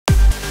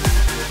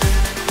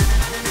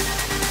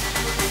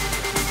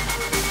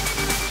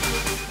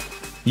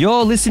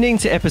You're listening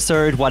to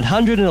episode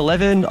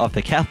 111 of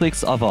The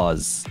Catholics of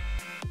Oz.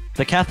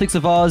 The Catholics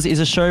of Oz is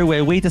a show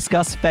where we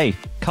discuss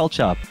faith,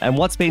 culture, and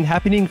what's been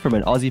happening from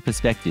an Aussie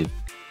perspective,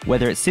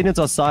 whether it's synods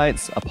or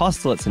science,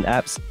 apostolates and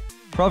apps,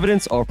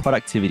 providence or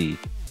productivity.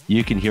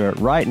 You can hear it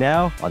right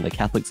now on The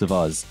Catholics of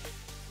Oz.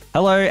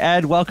 Hello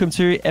and welcome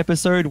to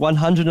episode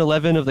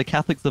 111 of The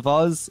Catholics of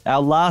Oz,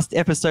 our last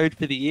episode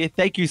for the year.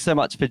 Thank you so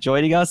much for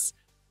joining us.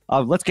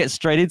 Let's get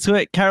straight into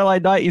it.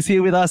 Caroline Knight is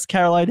here with us.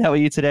 Caroline, how are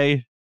you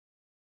today?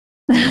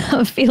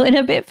 I'm feeling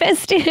a bit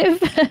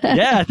festive.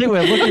 Yeah, I think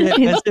we're looking at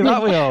festive,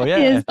 aren't we all?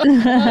 Yeah.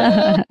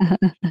 Yes.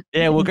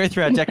 Yeah, we'll go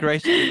through our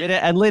decorations in a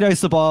minute. And Lino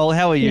Saubolle,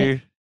 how are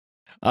you?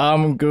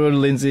 I'm good,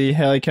 Lindsay.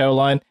 Hello,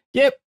 Caroline.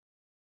 Yep,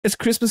 it's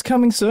Christmas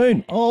coming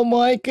soon. Oh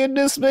my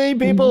goodness me,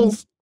 people.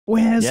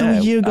 Where's the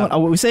year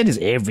gone? We say this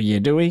every year,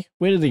 do we?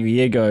 Where did the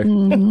year go?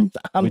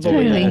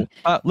 Unbelievable.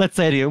 Let's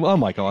say to you, oh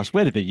my gosh,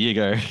 where did the year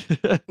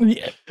go?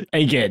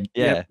 Again.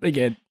 Yeah. Yep,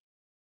 again.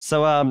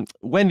 So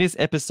when this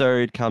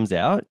episode comes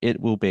out,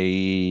 it will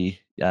be,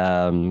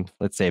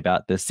 let's say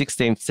about the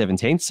 16th,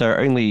 17th. So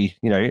only,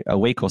 a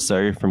week or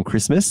so from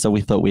Christmas. So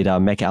we thought we'd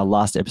make our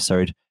last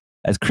episode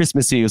as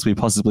Christmassy as we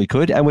possibly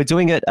could. And we're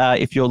doing it,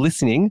 if you're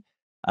listening,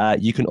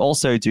 you can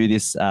also do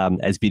this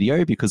as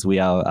video because we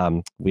are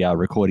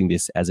recording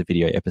this as a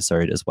video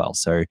episode as well.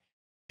 So if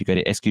you go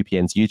to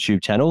SQPN's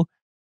YouTube channel,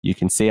 you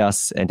can see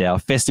us and our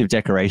festive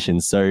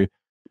decorations. So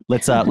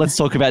let's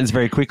talk about this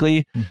very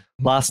quickly.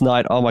 Last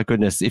night, oh my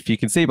goodness, if you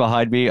can see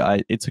behind me,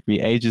 it took me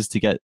ages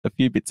to get a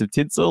few bits of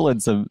tinsel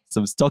and some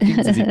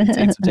stockings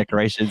and some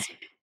decorations.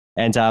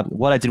 And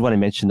what I did want to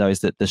mention though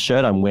is that the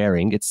shirt I'm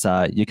wearing, it's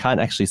you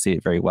can't actually see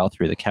it very well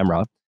through the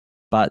camera,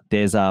 but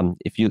there's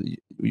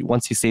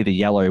once you see the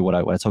yellow, when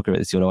I talk about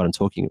this, you'll know what I'm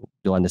talking.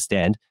 You'll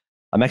understand.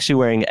 I'm actually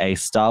wearing a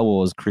Star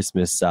Wars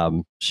Christmas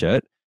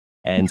shirt.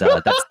 And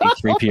that's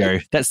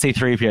C-3PO. That's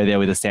C-3PO there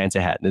with a Santa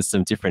hat. And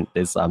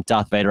there's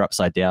Darth Vader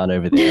upside down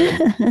over there.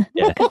 And,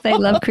 yeah. They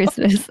love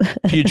Christmas.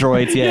 A few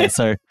droids, yeah.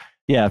 So,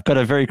 yeah, I've got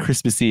a very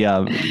Christmassy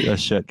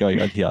shirt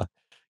going on here.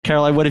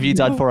 Caroline, what have you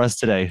done for us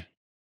today?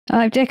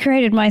 I've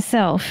decorated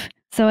myself.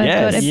 So I've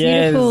got a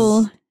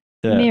beautiful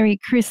Merry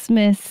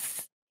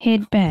Christmas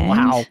headband.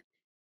 Wow.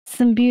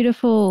 Some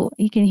beautiful,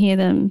 you can hear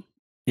them,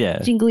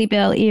 jingly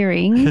bell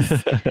earrings.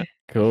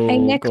 Cool, a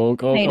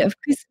necklace made of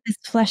Christmas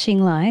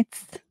flashing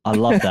lights. I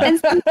love that. And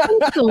some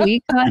tinsel. You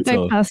can't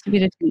go past a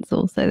bit of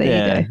tinsel. So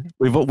there you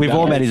go. We've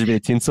all managed a bit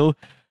of tinsel.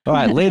 All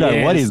right,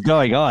 Lino, what is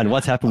going on?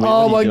 What's happened?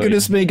 Oh my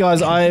goodness me,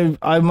 guys!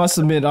 I must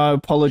admit, I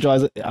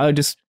apologize. I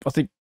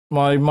think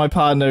my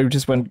partner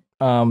just went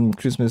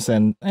Christmas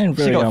and very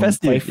she got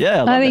festive.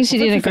 Yeah, I think she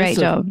did a great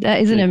job.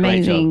 That is an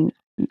amazing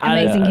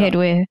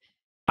headwear.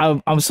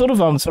 I'm sort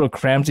of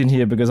cramped in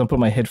here because I'm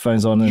putting my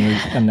headphones on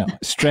and a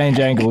strange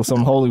angle, so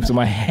I'm holding to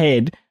my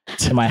head,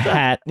 and my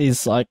hat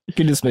is like,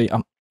 goodness me,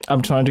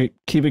 I'm trying to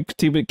keep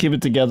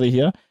it together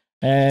here,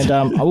 and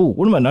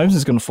one of my noses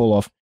is going to fall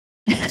off.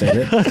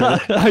 Stay there.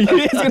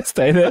 It's going to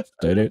stay there.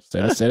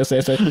 Stay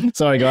there.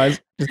 Sorry guys,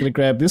 just going to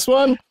grab this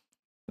one.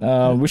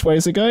 Which way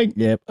is it going?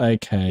 Yep.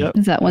 Okay. Yep.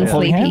 Is that one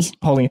sleepy?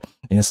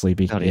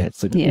 Sleepy. Oh, yeah.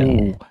 Sleepy. Yeah.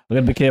 Ooh, I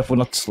gotta be careful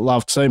not to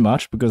laugh so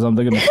much because they're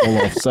gonna fall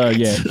off. So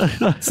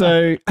yeah.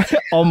 So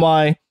on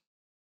my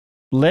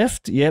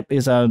left,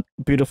 is a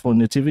beautiful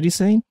nativity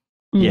scene.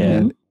 Mm-hmm.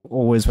 Yeah.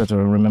 Always have to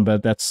remember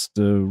that's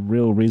the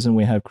real reason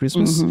we have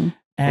Christmas. Mm-hmm.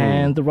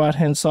 And the right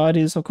hand side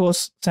is of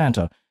course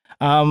Santa.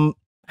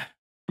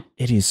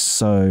 It is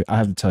so, I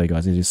have to tell you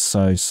guys, it is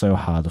so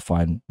hard to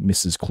find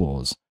Mrs.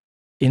 Claus.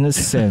 In the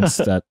sense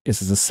that it's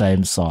the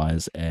same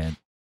size and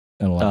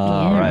like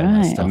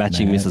right. Stuff,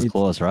 matching man. Mrs.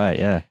 Claus, right?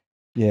 Yeah.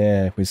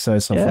 Yeah, we're so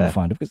fun to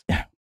find it because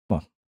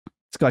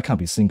this guy can't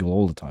be single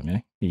all the time, yeah.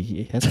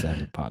 He has to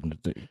have a partner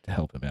to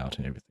help him out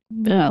and everything.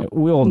 Yeah,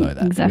 we all know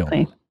that.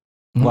 Exactly.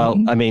 Well,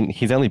 I mean,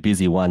 he's only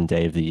busy one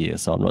day of the year,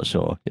 so I'm not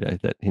sure,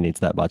 that he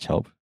needs that much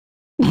help.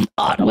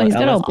 Well, he's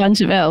got a whole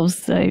bunch of elves,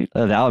 so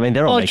I mean,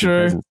 they're all making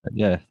true. presents.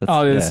 Yeah.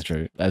 That's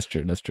true. That's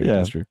true. Yeah.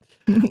 That's true.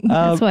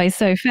 That's why he's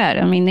so fat.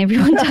 I mean,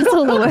 everyone does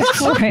all the work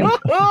for him.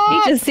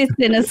 He just sits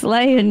in a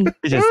sleigh and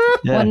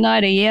one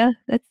night a year.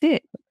 That's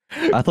it.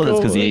 I thought that's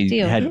because he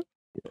had,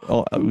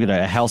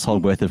 a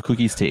household worth of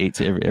cookies to eat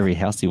to every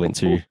house he went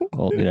to.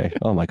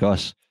 Oh my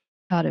gosh.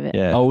 Part of it.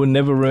 Yeah. I will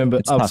never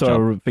remember. I'm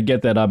sorry,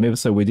 forget that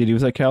episode we did. It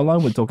was like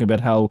Caroline. We're talking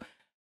about how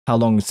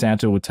long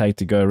Santa would take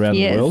to go around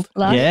the world.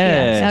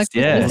 Yes.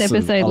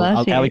 Episode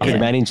last year. How we could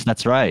manage.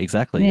 That's right.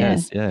 Exactly. Yeah.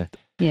 Yes. Yeah.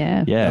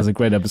 Yeah. That was a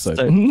great episode.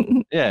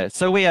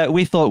 So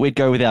we thought we'd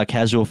go with our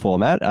casual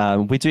format.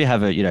 We do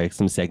have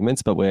some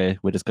segments, but we're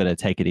just going to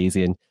take it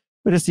easy and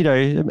we're just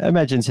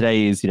imagine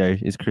today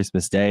is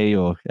Christmas Day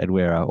and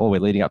we're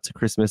leading up to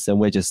Christmas and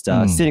we're just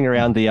sitting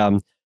around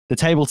the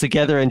table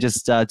together and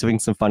just doing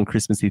some fun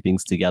Christmassy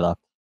things together.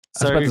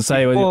 I was about to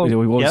say, we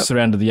all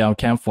surrounded the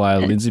campfire,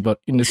 Lindsay,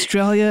 but in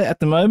Australia at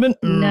the moment?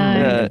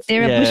 No,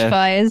 there are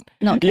bushfires,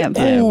 not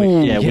campfires.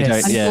 We don't.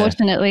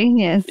 Unfortunately,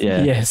 yes.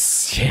 Yeah.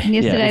 Yes.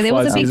 Yesterday there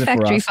was a big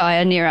factory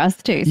fire near us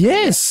too. So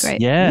yes.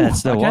 great.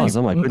 Yes, there was.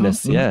 Oh my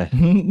goodness. Yeah.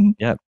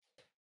 Yeah.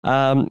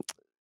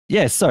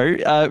 Yeah, so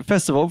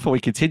first of all, before we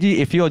continue,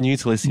 if you're new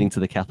to listening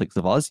to the Catholics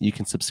of Oz, you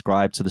can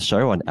subscribe to the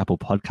show on Apple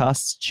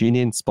Podcasts,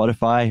 TuneIn,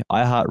 Spotify,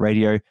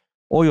 iHeartRadio,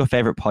 or your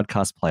favorite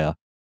podcast player.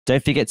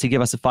 Don't forget to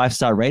give us a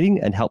 5-star rating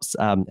and helps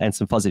and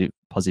some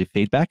positive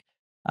feedback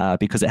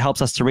because it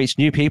helps us to reach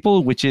new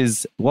people, which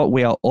is what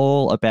we are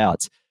all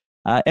about.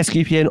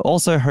 SQPN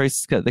also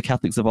hosts the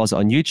Catholics of Oz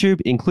on YouTube,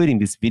 including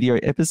this video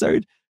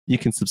episode. You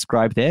can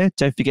subscribe there.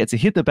 Don't forget to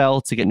hit the bell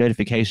to get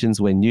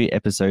notifications when new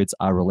episodes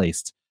are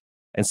released.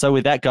 And so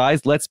with that,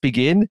 guys, let's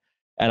begin.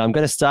 And I'm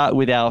going to start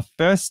with our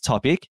first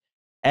topic.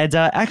 And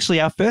actually,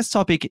 our first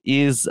topic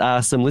is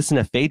some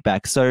listener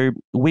feedback. So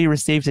we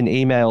received an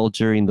email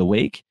during the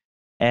week,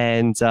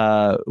 and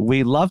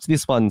we loved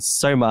this one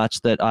so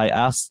much that I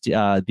asked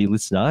the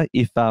listener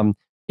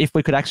if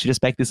we could actually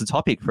just make this a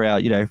topic for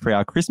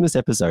our Christmas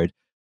episode,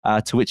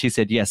 to which he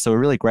said yes. So we're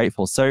really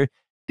grateful. So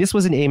this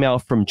was an email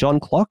from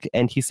John Clock,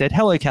 and he said,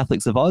 "Hello,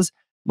 Catholics of Oz.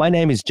 My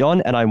name is John,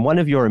 and I'm one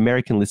of your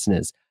American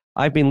listeners.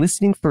 I've been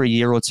listening for a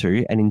year or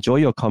two and enjoy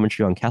your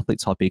commentary on Catholic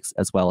topics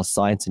as well as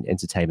science and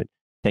entertainment."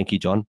 Thank you,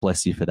 John.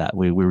 Bless you for that.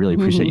 We really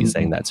appreciate you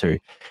saying that too.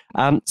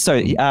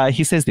 So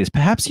he says this,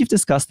 "Perhaps you've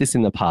discussed this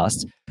in the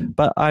past,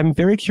 but I'm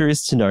very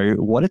curious to know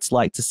what it's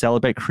like to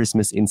celebrate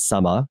Christmas in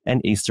summer and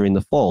Easter in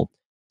the fall.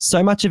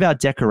 So much of our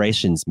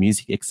decorations,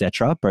 music,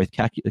 etc., both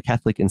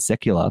Catholic and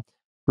secular,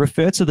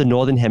 refer to the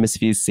Northern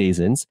Hemisphere's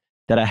seasons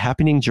that are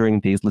happening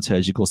during these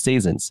liturgical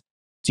seasons.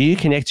 Do you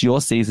connect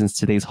your seasons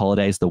to these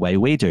holidays the way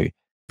we do?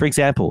 For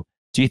example,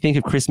 do you think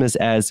of Christmas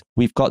as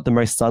we've got the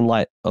most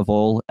sunlight of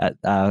all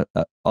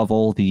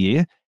the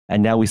year,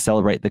 and now we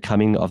celebrate the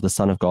coming of the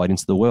Son of God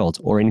into the world,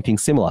 or anything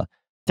similar?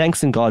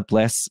 Thanks and God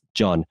bless,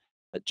 John."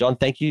 John,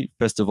 thank you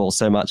first of all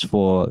so much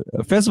for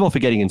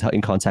getting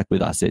in contact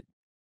with us. It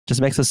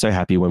just makes us so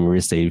happy when we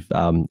receive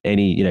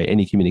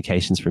any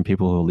communications from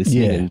people who are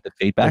listening and the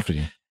feedback.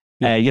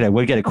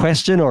 We get a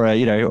question or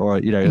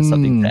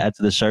something to add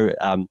to the show.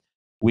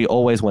 We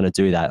always want to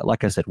do that.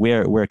 Like I said,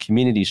 we're a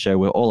community show.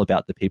 We're all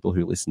about the people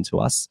who listen to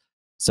us.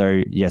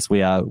 So yes,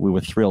 we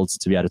were thrilled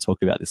to be able to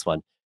talk about this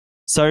one.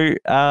 So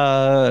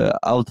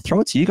I'll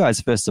throw it to you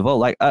guys first of all.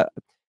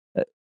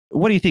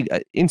 What do you think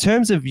in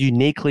terms of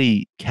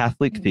uniquely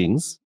Catholic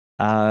things?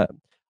 I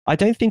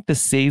don't think the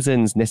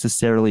seasons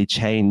necessarily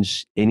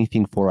change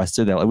anything for us,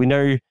 do they? We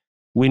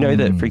know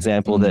that, for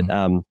example,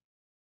 that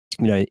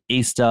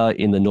Easter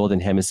in the Northern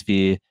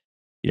Hemisphere,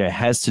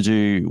 has to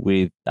do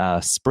with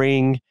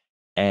spring.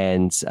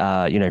 And,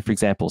 for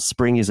example,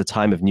 spring is a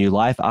time of new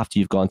life after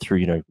you've gone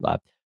through,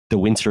 the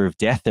winter of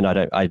death. And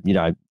I'm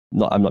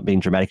not being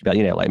dramatic about,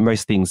 like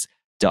most things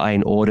die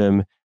in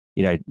autumn,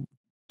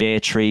 bare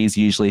trees,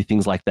 usually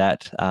things like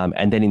that.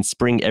 And then in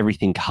spring,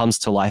 everything comes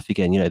to life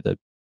again. The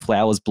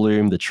flowers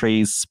bloom, the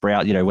trees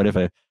sprout,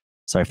 whatever.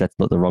 Sorry if that's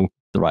not the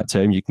right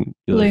term. You're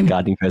the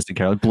gardening person,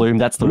 Carol. Bloom,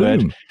 that's the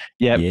word.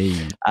 Yep.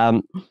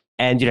 Yeah.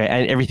 And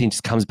everything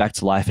just comes back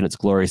to life and it's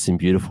glorious and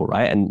beautiful,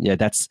 right? And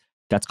that's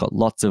got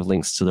lots of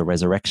links to the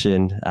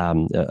resurrection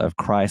of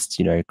Christ,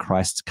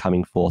 Christ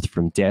coming forth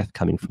from death,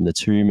 coming from the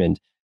tomb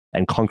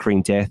and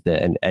conquering death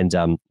and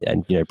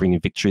bringing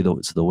victory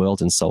to the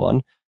world and so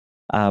on.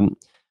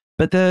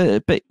 But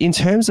in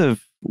terms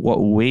of what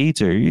we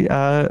do,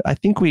 I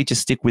think we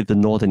just stick with the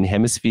Northern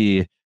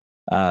Hemisphere,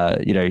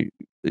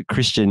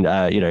 Christian,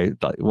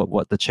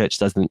 what the church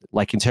doesn't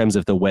like in terms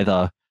of the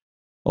weather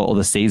or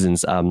the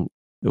seasons.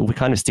 We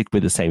kind of stick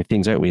with the same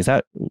things, don't we?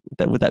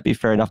 Would that be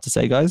fair enough to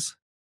say, guys?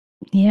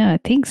 Yeah, I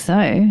think so.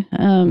 I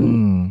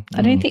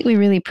don't think we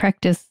really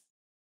practice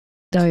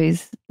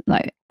those.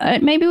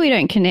 Maybe we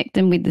don't connect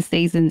them with the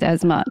seasons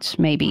as much.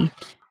 Maybe.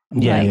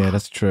 Yeah,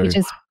 that's true. We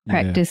just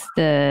practice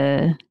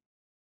the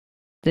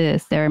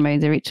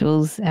ceremonies, the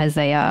rituals as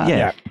they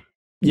are.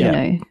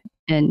 Yeah.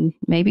 And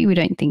maybe we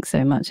don't think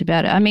so much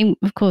about it. I mean,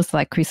 of course,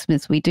 like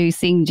Christmas, we do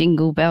sing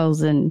jingle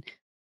bells and.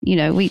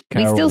 We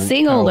still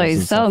sing all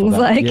those songs.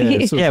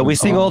 We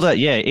sing all that.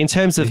 Yeah, in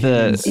terms of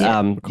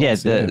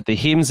the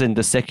hymns and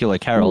the secular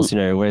carols,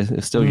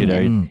 we're still,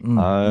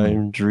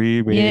 I'm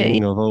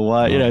dreaming of a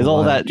white,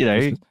 all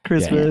that,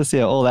 Christmas,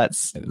 all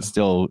that's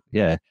still,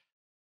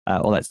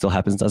 all that still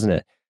happens, doesn't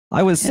it?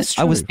 I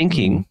was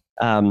thinking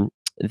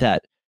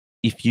that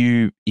if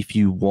you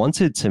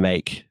wanted to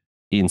make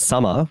in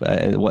summer,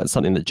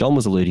 something that John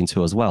was alluding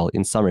to as well,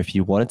 in summer, if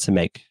you wanted to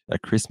make a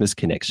Christmas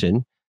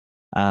connection,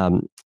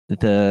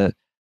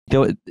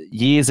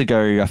 years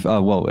ago,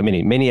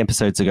 many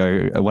episodes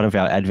ago, one of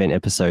our Advent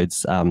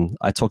episodes,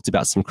 I talked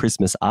about some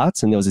Christmas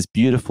arts, and there was this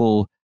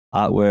beautiful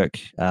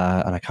artwork,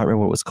 and I can't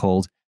remember what it was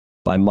called,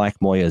 by Mike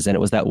Moyers, and it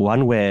was that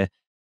one where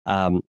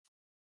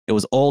it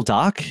was all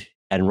dark,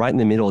 and right in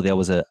the middle there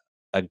was a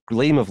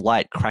gleam of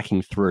light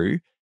cracking through,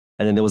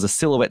 and then there was the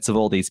silhouettes of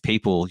all these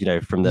people,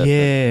 from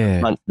the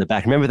front to the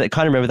back. Remember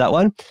that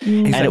one?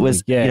 Exactly. And it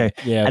was, and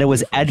it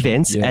was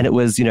Advent, and it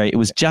was,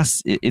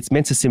 it's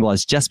meant to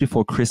symbolize just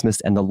before Christmas,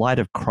 and the light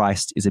of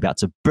Christ is about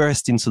to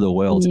burst into the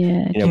world,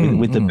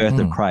 with the birth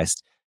of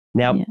Christ.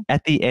 Now,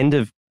 at the end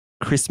of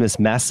Christmas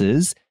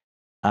masses,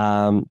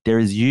 there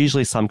is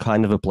usually some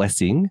kind of a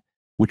blessing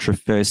which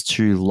refers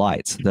to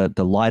light,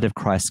 the light of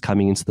Christ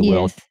coming into the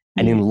world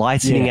and yeah.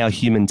 enlightening our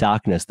human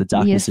darkness, the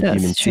darkness of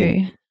human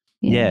sin. True.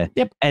 Yeah.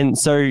 Yep. And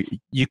so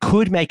you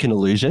could make an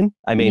illusion.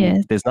 I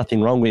mean, there's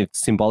nothing wrong with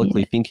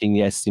symbolically thinking,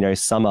 yes, you know,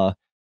 summer,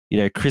 you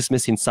know,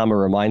 Christmas in summer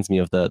reminds me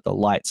of the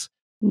light,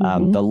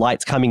 the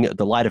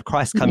light of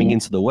Christ coming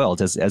into the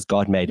world as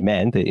God made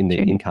man in the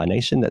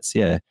incarnation. That's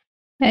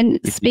And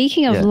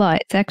speaking of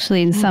lights,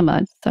 actually in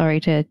summer, sorry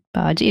to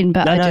barge in,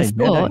 but I just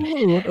thought,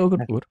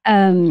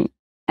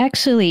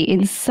 actually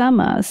in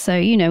summer, so,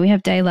 you know, we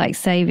have daylight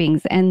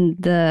savings and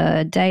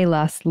the day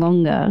lasts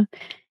longer.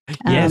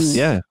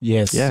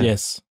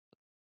 Yes.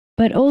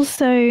 But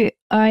also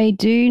I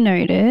do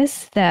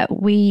notice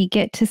that we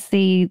get to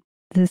see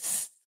the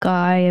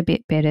sky a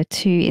bit better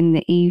too in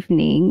the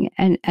evening.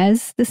 And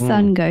as the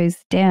sun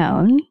goes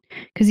down,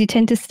 because you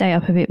tend to stay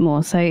up a bit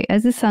more. So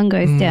as the sun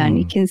goes down,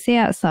 you can see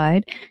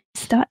outside,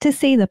 start to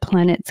see the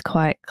planets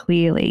quite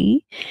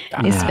clearly,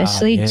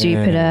 especially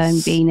Jupiter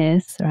and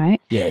Venus,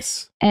 right?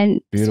 Yes. And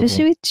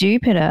especially with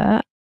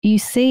Jupiter, you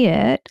see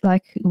it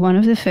like one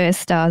of the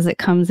first stars that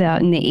comes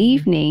out in the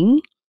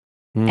evening.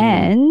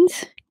 And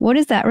what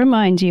does that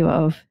remind you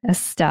of? A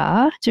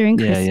star during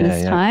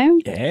Christmas time?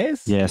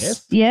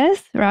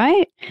 Yes,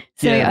 right?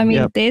 So, I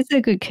mean, there's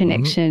a good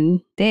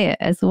connection there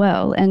as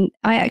well. And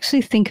I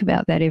actually think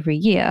about that every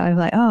year. I'm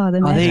like,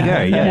 the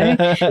there you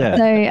go. Yeah.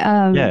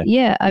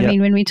 So, I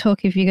mean, when we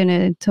talk, if you're going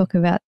to talk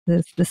about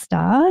the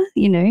star,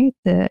 you know,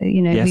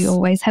 we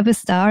always have a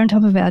star on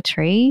top of our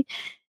tree.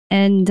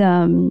 And,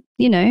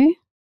 you know,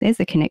 there's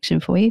a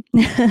connection for you.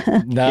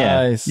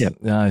 Nice.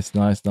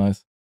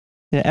 Nice.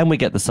 Yeah, and we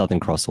get the Southern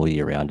Cross all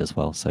year round as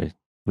well. So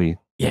we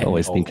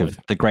always think of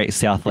the great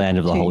Southland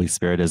of the Holy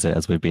Spirit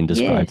as we've been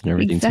described and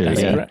everything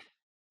too.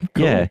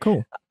 Yeah.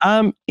 Cool.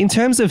 In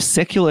terms of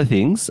secular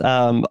things,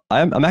 I'm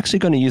actually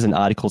going to use an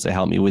article to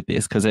help me with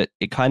this because it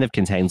kind of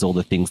contains all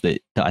the things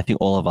that I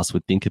think all of us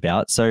would think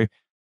about. So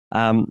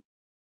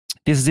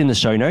this is in the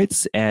show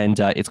notes and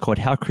it's called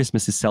How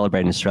Christmas is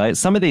Celebrated in Australia.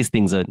 Some of these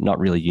things are not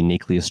really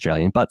uniquely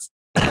Australian, but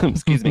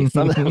excuse me,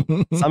 some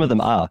of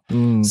them are.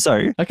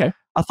 So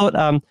I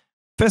thought,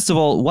 first of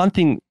all, one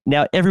thing,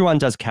 now everyone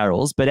does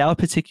carols, but our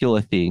particular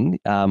thing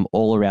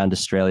all around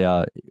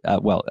Australia,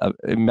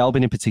 in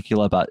Melbourne in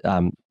particular, but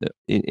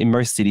in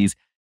most cities,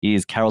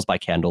 is carols by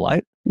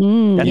candlelight.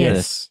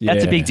 That's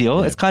a big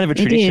deal. Yeah. It's kind of a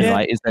tradition,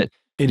 right? Is that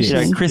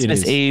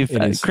Christmas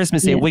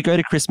Eve, we go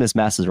to Christmas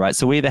masses, right?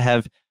 So we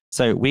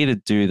either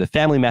do the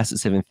family mass at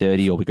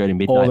 7:30 or we go to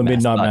midnight mass. Or the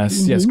midnight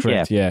mass, yes,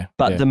 correct,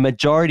 But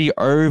the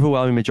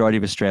overwhelming majority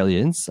of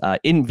Australians,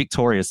 in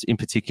Victoria in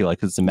particular,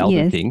 because it's a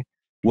Melbourne thing,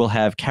 will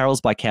have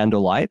carols by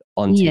candlelight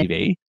on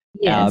TV.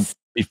 Yes.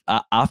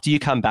 After you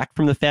come back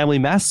from the family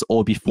mass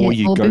or before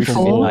you go to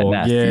midnight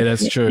mass. Yeah,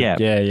 that's true.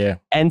 Yeah.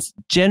 And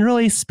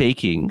generally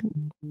speaking,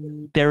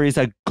 there is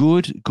a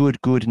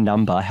good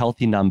number,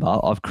 healthy number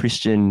of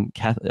Christian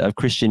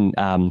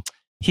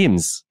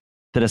hymns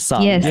that are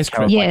sung. Yes,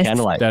 by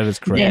candlelight. That is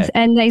correct. Yes,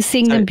 and they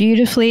sing them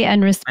beautifully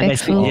and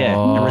respectfully.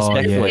 And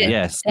respectfully,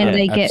 yes. And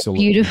they get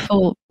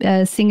beautiful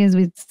singers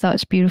with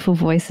such beautiful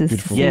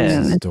voices.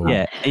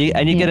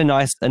 And you get a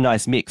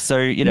nice mix. So,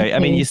 you know, I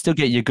mean, you still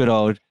get your good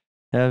old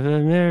Have a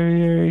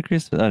Merry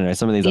Christmas. I don't know,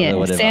 some of these other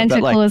whatever. Santa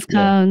Claus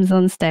comes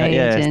on stage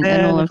and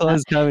all of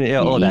that. Coming,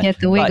 all that. You get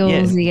the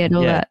wiggles, you get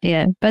all that.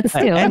 Yeah, but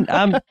still.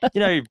 And you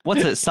know,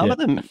 what's it? Some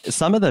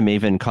of them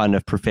even kind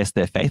of profess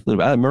their faith a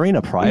little bit.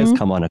 Marina Pryor's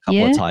come on a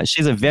couple of times.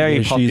 She's a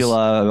very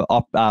popular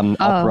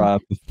opera,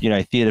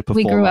 theatre performer.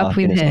 We grew up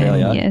with in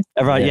Australia. her. Yes.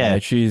 Everyone,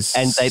 she's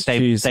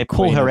they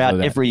pull her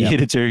out every year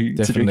to do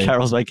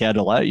carols by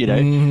candlelight. You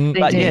know,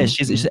 but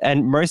she's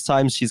and most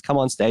times she's come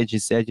on stage. She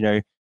said,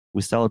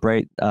 we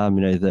celebrate,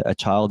 a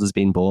child has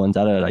been born,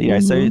 you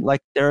know. So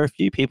like there are a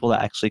few people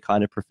that actually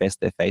kind of profess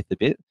their faith a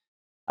bit.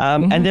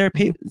 And there are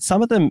people,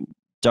 some of them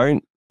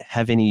don't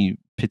have any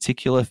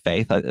particular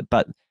faith,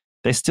 but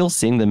they still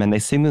sing them and they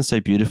sing them so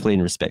beautifully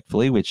and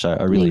respectfully, which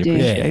I really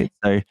appreciate.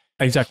 Yeah. So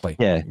exactly.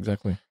 Yeah.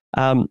 Exactly.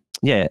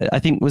 I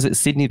think, was it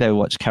Sydney they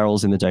watch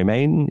Carols in the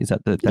Domain? Is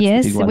that that's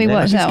yes, the big one we there?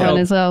 watch that one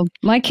as well.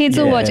 My kids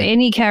will watch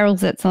any carols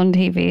that's on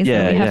TV,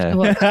 so we have to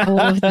watch all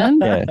of them.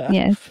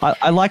 Yes.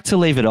 I like to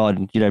leave it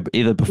on,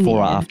 either before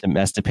or after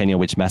Mass, depending on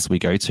which Mass we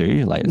go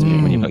to. Like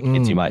when you've got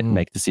kids, you might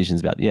make decisions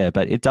about,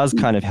 but it does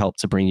kind of help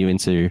to bring you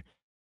into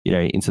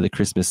the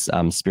Christmas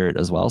spirit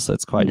as well. So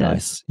it's quite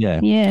nice. Yeah.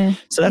 Yeah.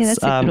 So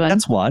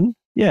that's one.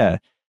 Yeah.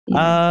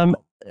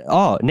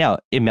 Now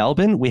in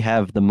Melbourne we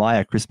have the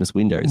Maya Christmas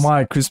windows.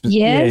 Maya Christmas,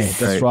 yes,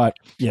 that's right.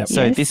 Yeah.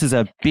 So this is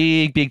a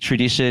big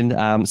tradition.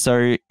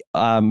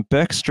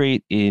 Burke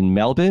Street in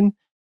Melbourne,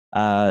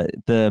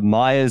 the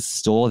Maya's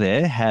store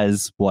there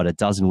has a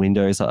dozen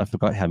windows. I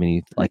forgot how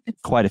many. Like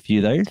quite a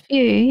few though.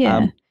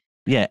 Yeah.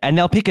 And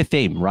they'll pick a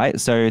theme, right?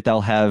 So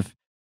they'll have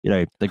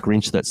the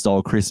Grinch that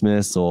stole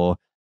Christmas or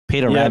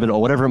Peter Rabbit or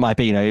whatever it might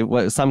be.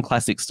 Some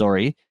classic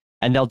story.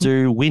 And they'll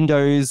do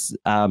windows,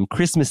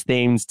 Christmas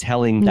themes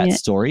telling that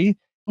story.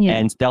 Yeah.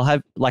 And they'll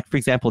have, like, for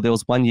example, there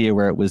was one year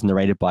where it was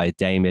narrated by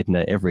Dame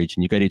Edna Everidge,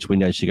 and you go to each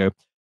window and she go,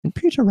 and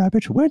Peter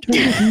Rabbit went over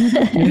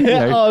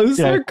to Oh,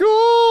 so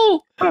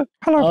cool.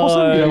 hello,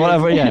 possum.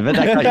 Whatever. Yeah, but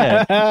that guy,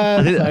 yeah.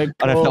 I don't know if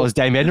that cool. was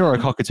Dame Edna or a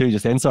cockatoo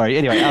just then. Sorry.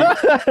 Anyway,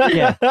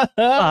 yeah.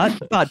 But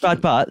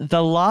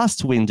the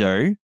last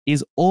window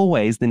is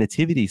always the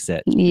nativity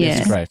set. Yeah.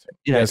 That's great.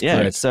 That's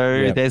great.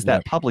 So there's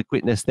that public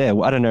witness there.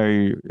 Well, I don't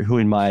know who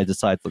in Maya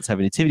decides let's have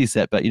a nativity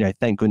set, but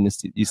thank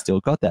goodness you still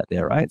got that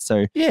there, right?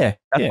 So that's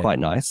quite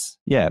nice.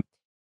 Yeah.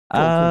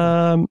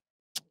 Cool.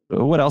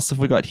 What else have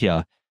we got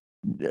here?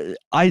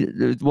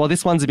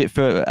 This one's a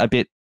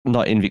bit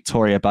not in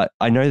Victoria, but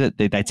I know that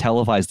they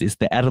televised this,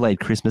 the Adelaide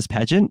Christmas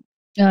pageant.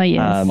 Oh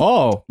yes.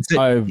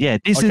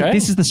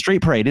 This is the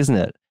street parade, isn't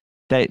it?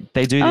 They do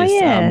this. Oh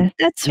yeah,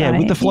 that's right. Yeah,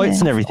 with the floats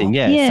and everything.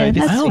 Yeah. So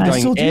this has been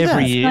going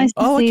every year. Nice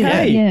to see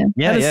that,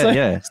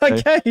 Yeah. So,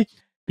 okay.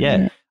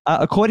 Yeah.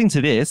 According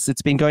to this,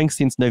 it's been going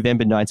since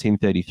November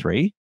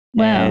 1933.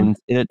 Wow. And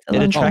it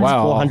attracts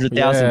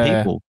 400,000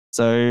 people.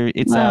 So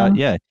it's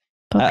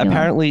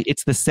apparently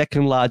it's the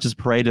second largest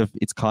parade of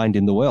its kind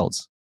in the world.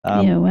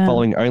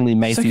 Following only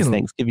Macy's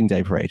Thanksgiving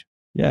Day Parade.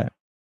 Yeah.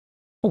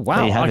 Oh,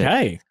 wow.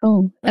 Okay.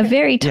 Cool. A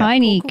very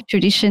tiny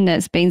tradition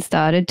that's been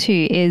started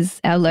too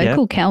is our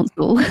local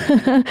council.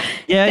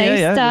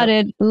 They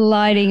started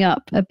lighting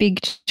up a big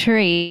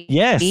tree.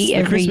 Yes,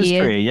 every Christmas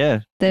year. Tree.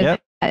 Yeah.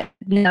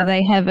 Now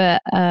they have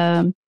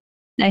a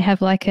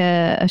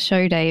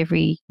show day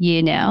every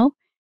year now.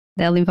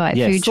 They'll invite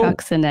food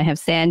trucks and they have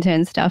Santa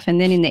and stuff.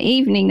 And then in the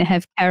evening they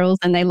have carols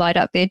and they light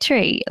up their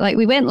tree. Like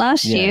we went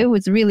last year, it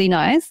was really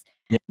nice.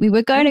 Yeah. We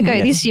were going to go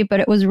this year, but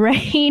it was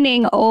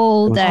raining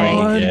all day.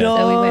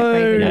 So we weren't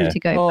brave enough to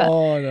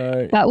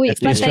go. But they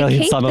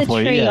keep the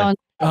tree on.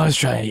 Oh,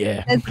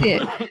 Australia, That's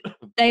it.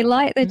 They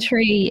light the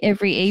tree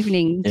every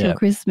evening till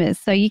Christmas.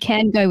 So you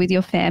can go with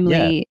your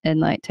family and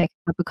like take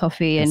a cup of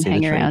coffee and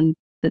hang around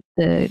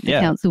the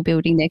council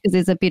building there, because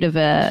there's a bit of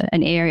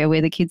an area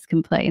where the kids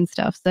can play and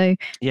stuff. So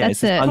that's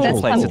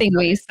something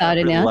we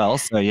started now. Well,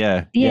 so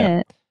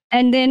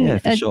And then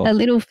a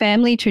little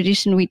family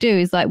tradition we do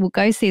is like we'll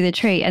go see the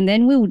tree and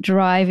then we'll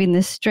drive in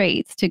the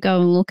streets to go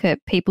and look at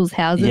people's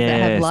houses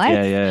that have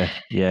lights.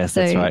 Yes,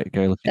 so that's right.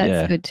 Go look at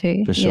that's good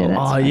too. For sure.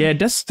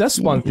 That's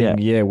one thing.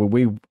 Yeah,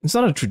 it's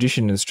not a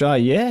tradition in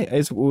Australia.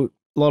 It's a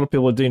lot of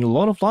people are doing a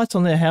lot of lights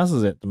on their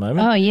houses at the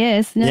moment. Oh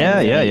yes. No,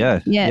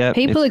 yeah.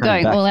 People are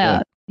going all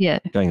out. Yeah.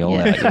 Going all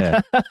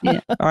out,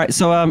 All right,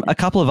 so a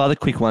couple of other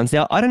quick ones.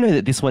 Now, I don't know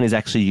that this one is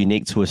actually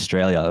unique to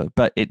Australia,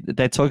 but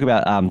they talk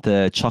about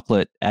the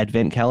chocolate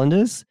advent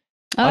calendars.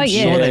 Oh,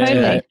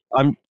 totally.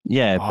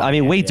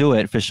 We do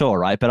it for sure,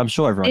 right? But I'm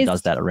sure everyone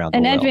does that around the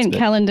world. An advent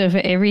calendar for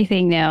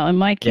everything now, and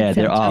my kids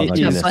have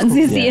ones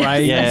this year.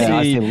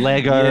 I've seen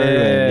Lego.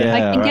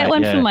 I can get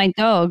one for my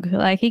dog.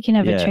 Like he can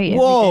have a treat every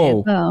day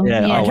as well.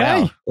 Yeah.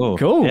 Okay. Wow.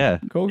 Cool. Yeah.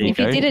 Cool. If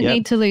he didn't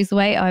need to lose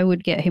weight, I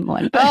would get him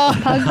one.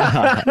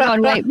 I've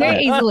gone weight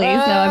very easily, so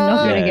I'm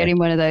not going to get him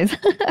one of those.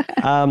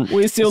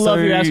 We still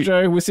love you,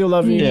 Astro. We still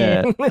love you.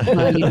 Yeah.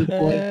 My little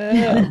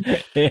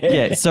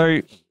boy.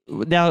 So.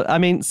 Now, I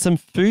mean, some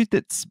food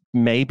that's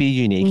maybe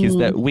unique is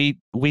that we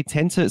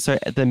tend to, so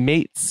the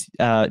meats,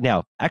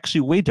 now,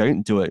 actually, we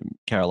don't do it,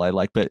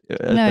 Caroline, but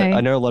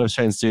I know a lot of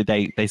Australians do,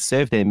 they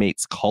serve their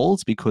meats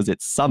cold because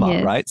it's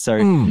summer, right? So,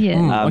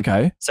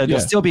 so there'll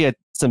still be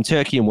some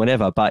turkey and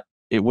whatever, but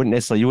you wouldn't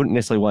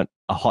necessarily want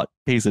a hot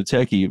piece of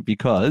turkey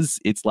because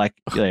it's like,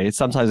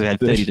 sometimes we had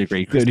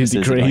 30-degree Christmases.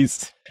 30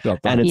 degrees.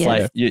 And it's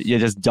like you're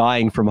just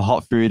dying from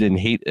hot food and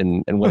heat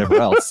and whatever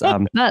else.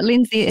 But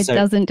Lindsay, it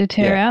doesn't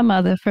deter our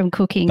mother from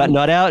cooking. But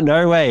not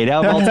no way.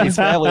 Our Maltese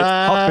family, it's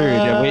hot food.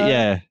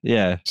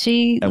 And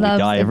She and loves we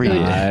die every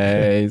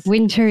year.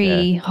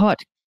 Wintry hot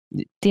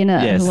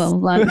dinner,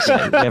 lunch.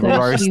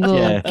 Roast, she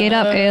will get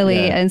up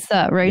early and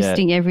start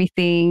roasting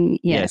everything.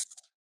 Yes.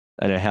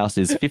 And our house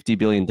is 50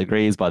 billion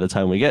degrees by the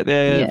time we get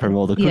there from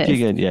all the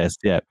cooking. And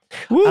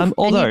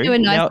although and you do a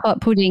nice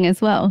hot pudding as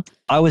well.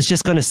 I was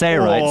just going to say,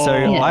 right? So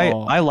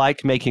I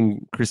like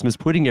making Christmas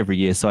pudding every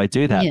year, so I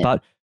do that.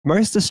 But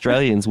most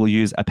Australians will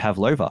use a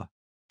pavlova.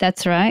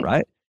 That's right.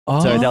 Right?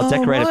 So they'll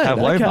decorate a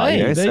pavlova.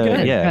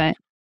 Okay. Right.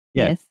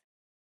 Yes.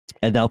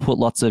 And they'll put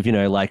lots of,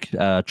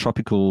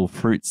 tropical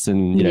fruits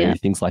and,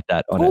 things like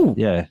that on it.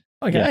 Yeah.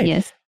 Okay.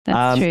 Yes,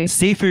 that's true.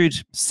 Seafood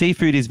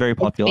is very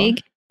popular.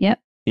 Big.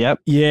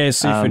 Yep. Yeah,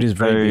 seafood is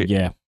very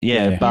big,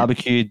 Yeah,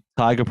 barbecued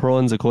tiger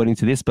prawns, according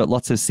to this, but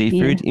lots of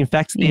seafood. In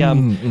fact,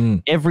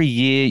 the every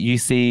year you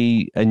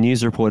see a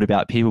news report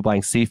about people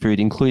buying seafood,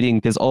 including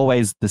there's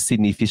always the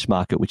Sydney fish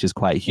market, which is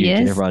quite huge,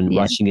 and everyone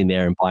rushing in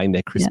there and buying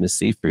their Christmas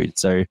seafood.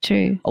 So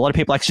a lot of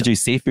people actually do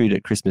seafood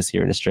at Christmas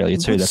here in Australia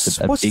too. That's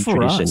a big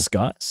tradition. Us,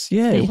 guys?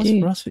 Yeah, what's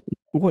for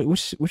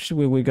us? Which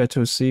way we go to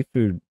a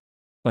seafood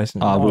place?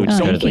 You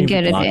can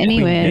get it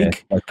anywhere.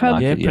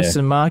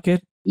 Preston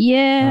Market.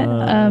 Yeah,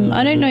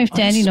 I don't know if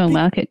Dandenong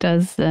Market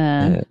does.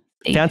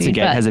 Fountain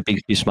Gate has a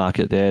big fish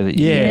market there.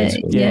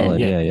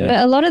 That But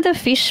a lot of the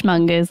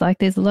fishmongers, like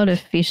there's a lot of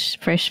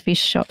fresh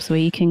fish shops where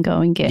you can go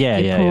and get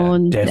your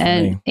prawns,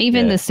 and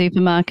even the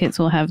supermarkets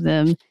will have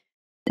them.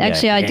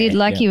 Actually, I did,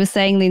 like you were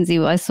saying, Lindsay,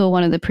 I saw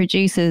one of the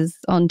producers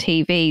on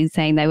TV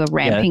saying they were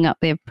ramping up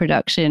their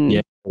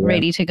production,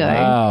 ready to go.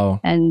 Wow.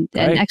 And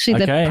actually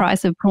the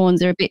price of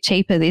prawns are a bit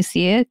cheaper this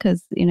year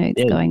because,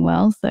 it's going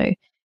well. So,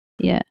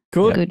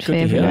 good for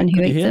everyone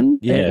who eats them.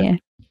 Yeah.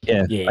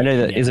 I know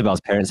that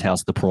Isabel's parents'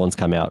 house, the prawns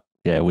come out.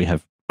 Yeah, we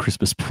have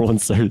Christmas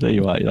prawns, so there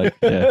you are.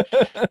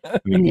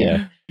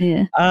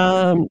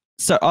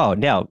 So,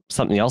 now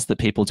something else that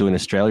people do in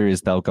Australia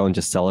is they'll go and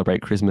just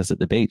celebrate Christmas at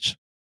the beach.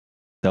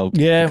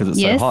 Because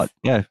it's so hot.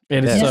 Yeah,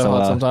 it is so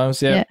hot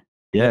sometimes. Yeah.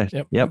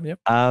 Yep.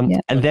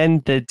 And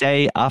then the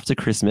day after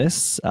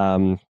Christmas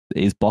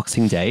is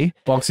Boxing Day.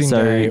 Boxing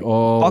Day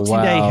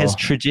has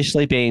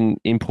traditionally been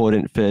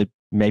important for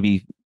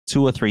maybe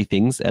 2 or 3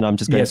 things, and I'm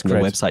just going from the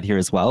website here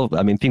as well.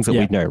 I mean, things that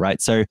we know,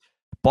 right? So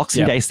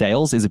Boxing Day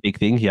sales is a big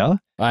thing here.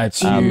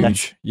 It's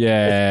huge.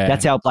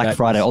 That's our Black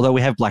Friday. Although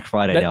we have Black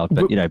Friday now,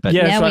 but we do have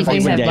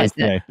Boxing Day like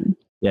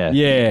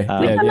is,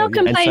 which I'm not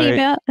complaining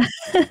about.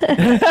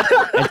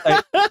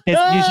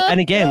 And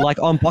again, like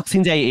on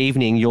Boxing Day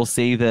evening, you'll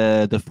see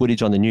the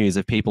footage on the news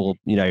of people,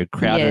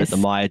 crowded at the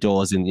Myer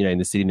doors in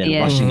the city, and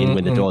then rushing in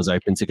when the doors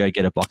open to go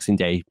get a Boxing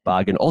Day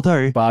bargain.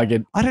 Although I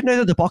don't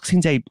know that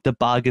the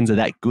bargains are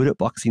that good at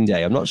Boxing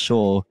Day. I'm not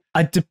sure.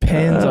 It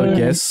depends, I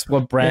guess,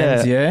 what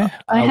brands.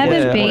 I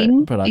haven't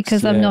been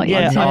because I'm not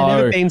yet.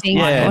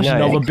 I've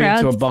never been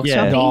to a Boxing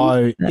Day.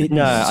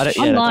 No, I don't.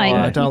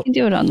 Online, you can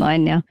do it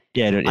online now.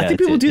 I think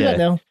people do that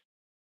now.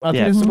 I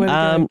think that's the way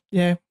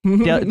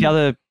to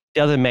go.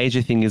 The other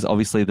major thing is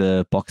obviously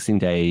the Boxing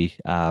Day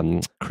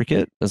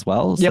cricket as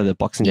well. So the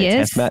Boxing Day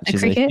Test match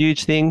is a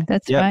huge thing.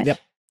 That's right.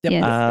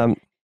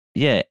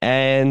 Yep.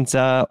 And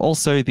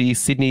also the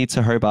Sydney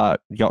to Hobart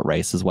yacht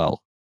race as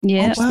well.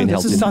 Yeah. Oh, wow,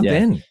 this is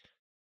then.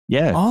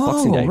 Yeah.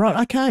 Boxing Day.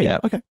 Right. Okay. Yeah.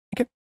 Okay.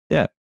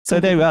 Yeah.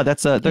 So there we are.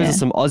 Those are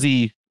some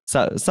Aussie.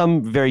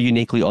 Some very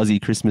uniquely Aussie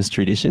Christmas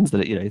traditions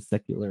that are,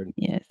 secular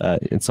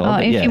and so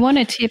on. If you want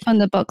a tip on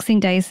the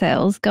Boxing Day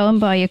sales, go and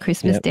buy your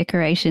Christmas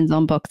decorations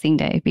on Boxing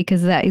Day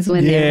because that is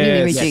when they're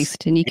really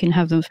reduced and you can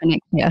have them for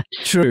next year.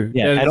 True.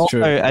 Yeah,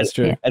 that's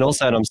true. And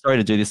also, and I'm sorry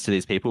to do this to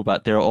these people,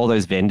 but there are all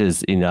those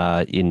vendors in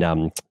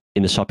the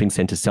shopping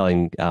centre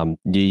selling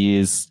New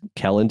Year's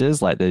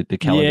calendars, like the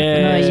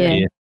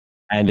calendar.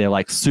 And they're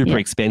like super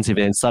expensive,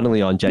 and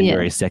suddenly on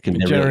January 2nd,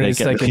 they get really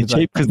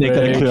cheap because they're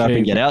going to clear up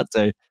and get out.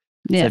 So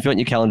if you want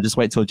your calendar, just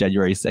wait till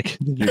January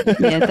 2nd.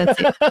 That's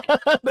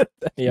it.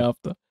 Day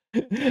after.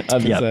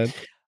 Understand.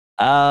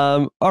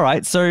 All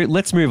right, so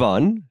let's move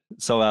on.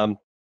 So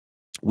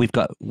we've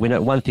got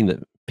one thing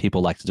that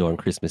people like to do on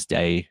Christmas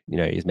Day,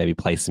 is maybe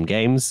play some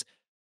games.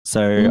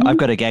 So I've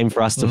got a game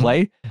for us to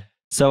play.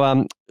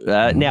 So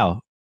now,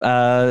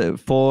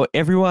 for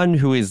everyone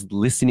who is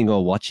listening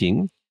or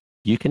watching,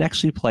 you can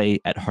actually play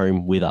at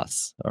home with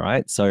us. All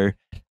right. So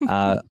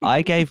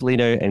I gave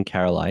Lino and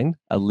Caroline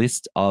a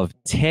list of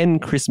 10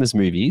 Christmas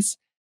movies.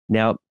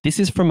 Now, this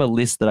is from a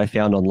list that I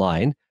found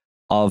online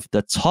of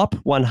the top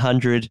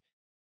 100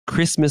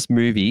 Christmas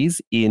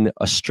movies in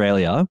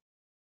Australia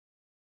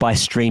by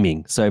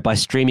streaming. So by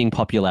streaming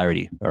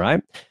popularity. All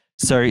right.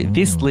 So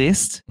this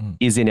list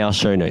is in our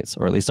show notes,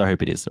 or at least I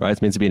hope it is. All right,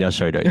 it's meant to be in our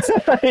show notes.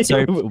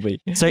 So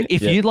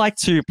if you'd like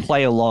to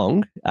play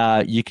along,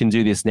 you can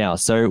do this now.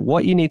 So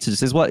what you need to do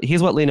is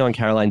here's what Lino and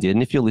Caroline did.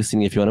 And if you're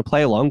listening, if you want to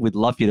play along, we'd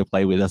love for you to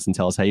play with us and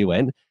tell us how you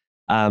went.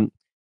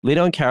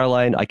 Lino and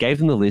Caroline, I gave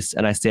them the list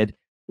and I said,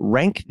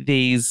 rank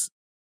these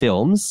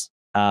films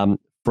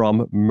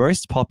from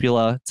most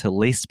popular to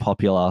least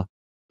popular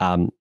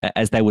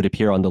as they would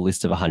appear on the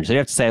list of 100. So you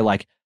have to say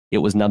like it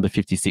was number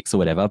 56 or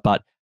whatever,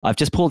 but I've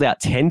just pulled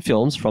out 10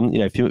 films from,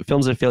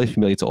 films that are fairly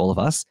familiar to all of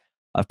us.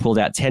 I've pulled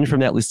out 10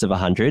 from that list of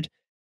 100,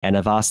 and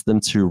I've asked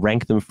them to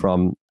rank them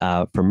from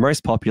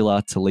most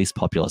popular to least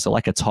popular. So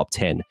like a top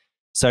 10.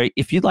 So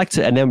if you'd like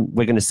to, and then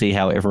we're going to see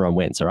how everyone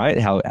went, all right?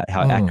 How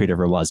accurate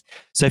everyone was.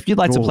 So if you'd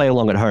like to play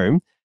along at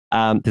home,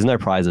 there's no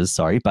prizes,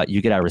 sorry, but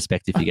you get our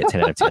respect if you get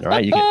 10 out of 10, all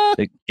right? You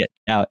get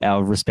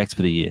our respect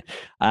for the year.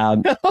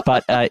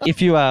 But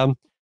if you...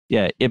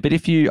 but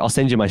if you, I'll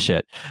send you my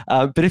shirt.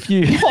 But if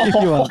you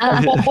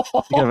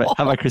have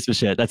my Christmas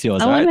shirt, that's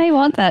yours. I may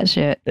want that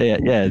shirt.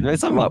 Yeah.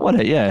 Some might want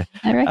it. Yeah,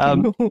 I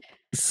reckon.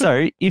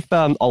 So if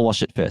I'll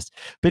wash it first.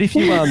 But if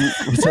you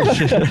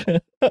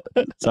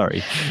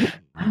sorry.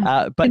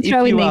 But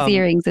throw in these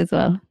earrings as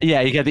well.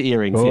 Yeah, you get the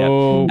earrings.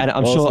 Oh, and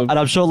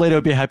I'm sure Lino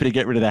would be happy to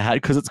get rid of that hat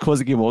because it's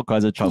causing him all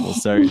kinds of trouble.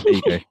 So there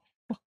you go.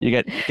 You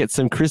get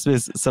some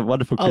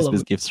wonderful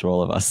Christmas gifts for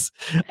all of us.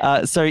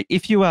 So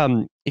if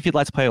you'd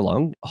like to play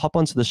along, hop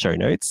onto the show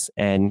notes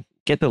and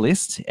get the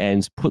list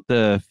and put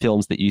the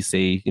films that you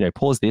see.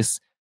 Pause this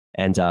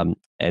and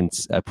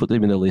put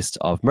them in the list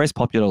of most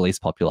popular,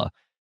 least popular.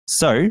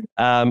 So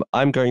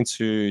I'm going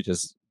to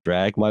just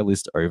drag my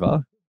list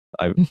over.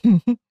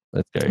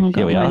 Let's go.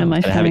 Here we are.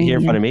 I have it here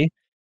in front of me.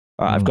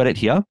 All right, I've got it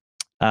here.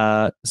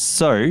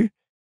 So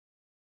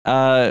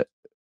I'm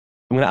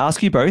going to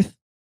ask you both.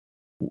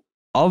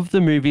 Of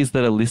the movies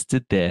that are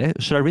listed there,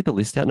 should I read the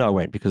list out? No, I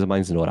won't because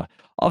mine's in order.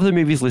 Of the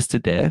movies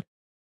listed there,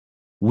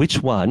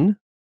 which one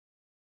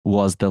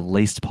was the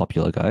least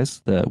popular,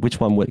 guys? Which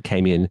one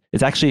came in?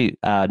 It's actually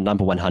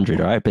number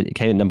 100, all right? But it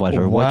came in number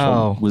 100.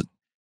 Wow.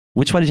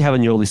 Which one did you have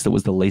on your list that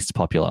was the least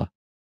popular?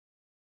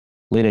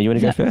 Lena, you want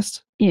to go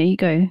first? Yeah, you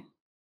go.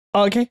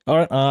 Oh, okay. All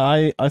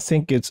right. I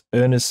think it's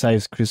Ernest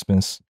Saves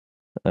Christmas.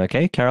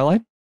 Okay,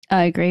 Caroline?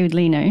 I agree with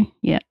Lino.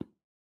 Yeah.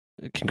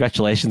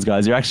 Congratulations,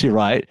 guys. You're actually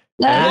right.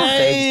 Ernest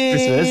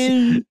Saves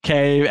Christmas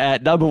came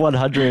at number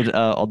 100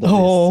 on the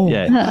list.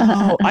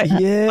 Yeah.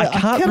 I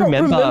can't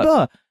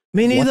remember.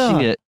 Me neither.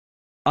 Watching it.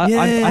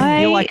 I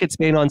feel like it's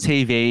been on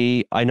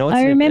TV. I know it's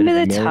I remember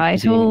the American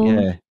title. thing.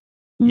 Yeah.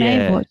 May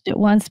have watched it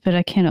once, but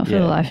I cannot for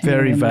the life of me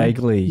Very remember.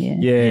 vaguely.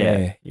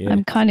 Yeah.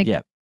 I'm kind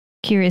of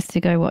curious to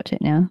go watch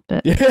it now.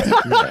 But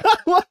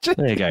Watch it.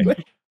 There you go.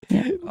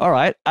 Yeah. All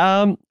right.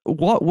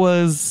 What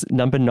was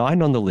number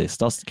 9 on the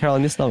list?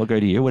 Caroline, this time will go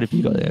to you. What have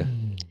you got there?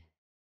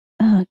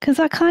 Because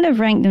I kind of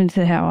ranked them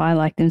to how I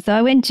like them. So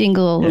I went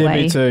Jingle All the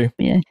Way. Me too.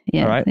 Yeah.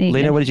 All right.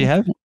 Lena, what did you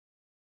have?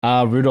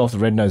 Rudolph the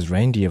Red-Nosed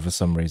Reindeer for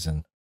some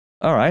reason.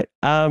 All right.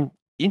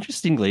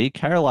 Interestingly,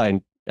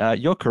 Caroline,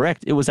 you're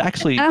correct. It was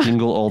actually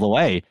Jingle All the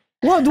Way.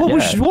 What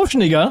was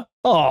Schwarzenegger?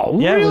 Oh,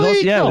 yeah,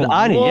 really? With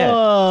Arnie, yeah.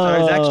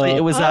 So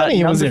it was Arnie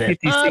number was in it.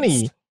 56.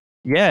 Arnie.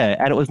 Yeah,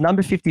 and it was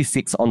number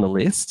 56 on the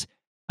list.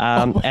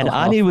 And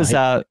Arnie was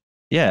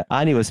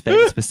Arnie was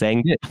famous for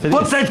saying it. Put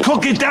that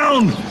cookie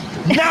down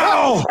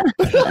now!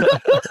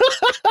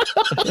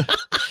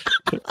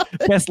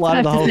 Best line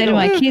of the whole I have to say to film.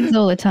 my kids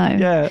all the time.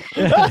 Yeah.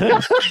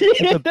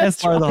 It's the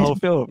best line of the whole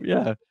film.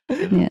 Yeah.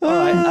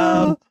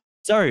 All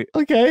right.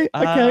 Okay.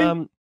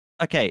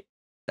 Okay.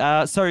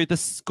 So the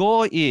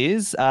score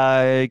is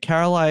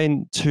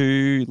Caroline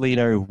 2,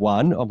 Lino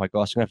 1. Oh my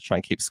gosh, I'm gonna have to try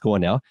and keep score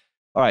now.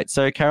 All right,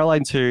 so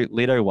Caroline 2,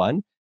 Lino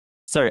 1.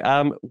 So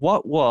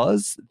what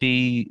was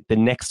the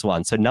next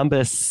one? So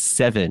number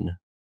 7.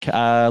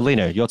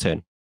 Lino, your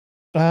turn.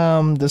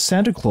 The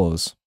Santa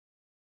Claus.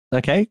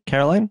 Okay,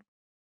 Caroline.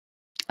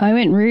 I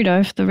went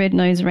Rudolph the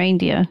Red-Nosed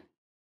Reindeer.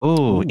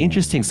 Oh,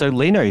 interesting. So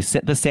Lino,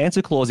 the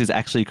Santa Claus is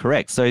actually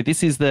correct. So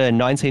this is the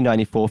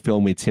 1994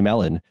 film with Tim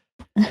Allen.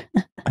 I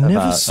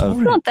never saw it.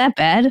 It's not that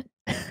bad.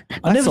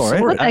 I never saw it.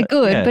 Not that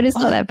good, but it's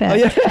not that bad.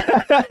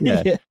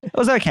 Yeah. It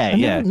was okay.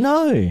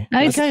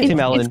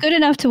 It's good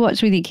enough to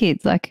watch with your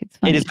kids. Like it's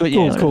funny. It is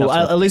good. Cool.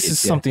 At least it's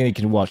something you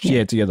can watch.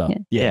 Yeah, together.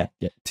 Yeah.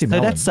 Tim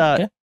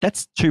Allen.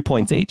 That's 2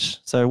 points each.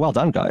 So well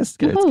done, guys.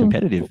 Good. It's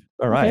competitive.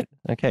 All right.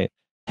 Okay.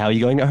 How are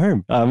you going at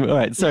home? All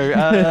right. So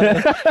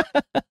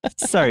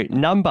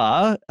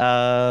number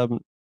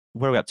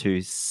what are we up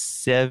to?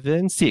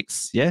 7,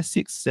 6. Yeah,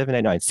 6, 7,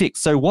 8, 9,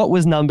 6. So what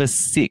was number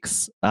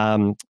 6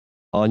 on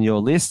your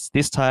list?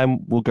 This time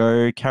we'll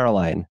go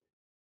Caroline.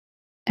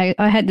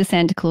 I had the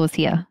Santa Claus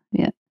here.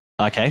 Yeah.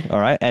 Okay. All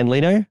right. And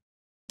Lino?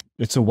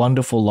 It's a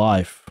Wonderful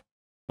Life.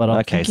 But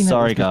I'm thinking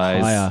sorry,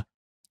 guys. Higher.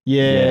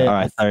 Yeah. All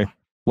right. So,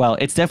 well,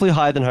 it's definitely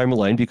higher than Home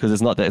Alone because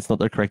it's not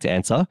the correct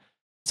answer.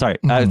 Sorry.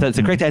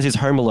 The correct answer is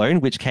Home Alone,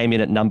 which came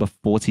in at number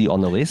 40 on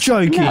the list.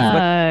 Joking.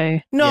 No.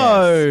 No.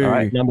 Yes. All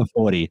right. Number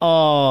 40.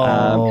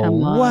 Oh,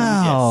 come on.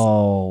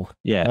 wow.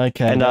 Yes. Yeah.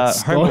 Okay. And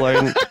Home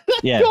Alone,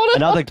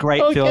 another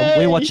great film.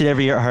 We watch it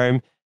every year at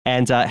home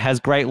and has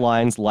great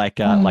lines like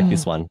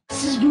this one.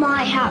 This is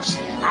my house.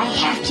 I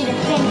have to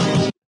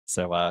defend it.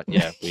 So, we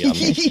there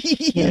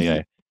you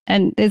go.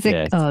 And there's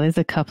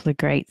a couple of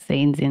great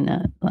scenes in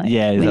that. Like,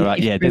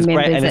 there's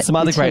great, and there's some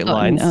other great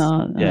lines.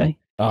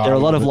 There are a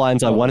lot of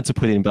lines I wanted to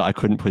put in, but I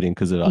couldn't put in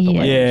because of other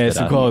language. Yes,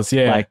 of course.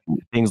 Yeah. Like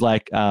things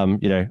like, I'm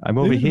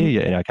over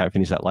here. And I can't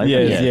finish that line.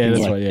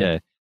 That's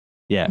right.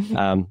 Yeah.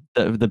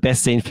 The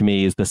best scene for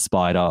me is the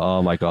spider.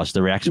 Oh my gosh,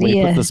 the reaction when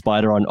he puts the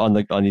spider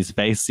on his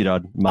face. my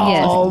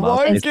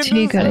goodness.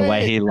 The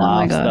way he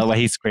laughs, the way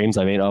he screams.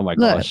 I mean, oh my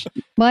gosh.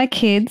 My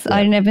kids,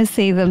 I never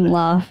see them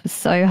laugh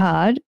so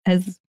hard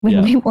as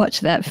when we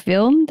watch that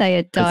film. They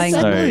are dying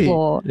on the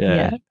floor.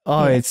 Yeah.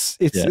 Oh, it's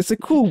a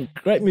cool,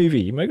 great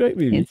movie. Great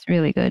movie. It's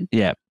really good.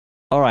 Yeah.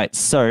 All right,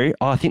 so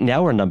I think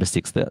now we're on number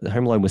 6. The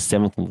Home Alone was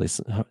 7th on the list.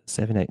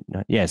 7, 8,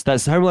 9. Yes,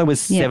 that's Home Alone was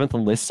 7th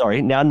on the list.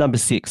 Sorry, now number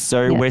 6.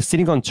 So we're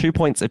sitting on 2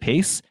 points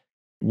apiece.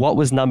 What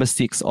was number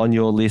 6 on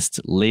your list,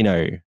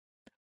 Lino?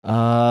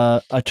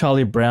 A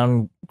Charlie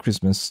Brown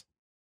Christmas.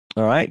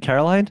 All right,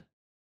 Caroline?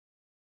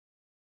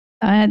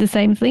 I had the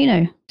same as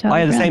Lino. I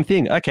had the same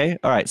thing. Okay,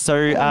 all right. So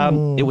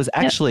it was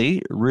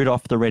actually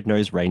Rudolph the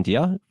Red-Nosed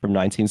Reindeer from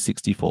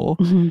 1964.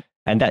 Mm-hmm.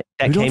 And that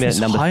came in at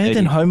number 30. Higher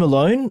than Home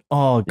Alone?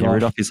 Oh, God. Yeah,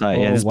 Rudolph is higher.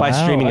 Yeah, it's by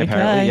streaming,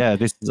 apparently. Yeah,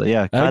 this is,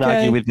 can't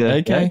argue with the...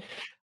 Okay.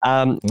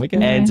 And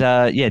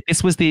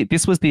this was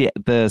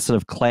the sort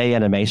of clay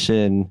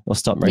animation or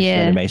stop motion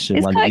animation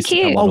it's one. Quite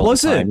cute. Oh,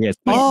 was it? Yes.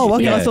 Oh,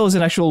 okay. I thought it was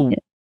an actual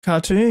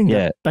cartoon.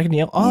 Yeah. Back in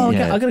the... Oh,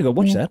 okay. I got to go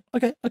watch that.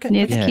 Okay.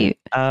 Yeah, it's cute.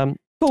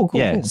 Cool.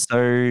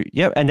 So,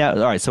 and now,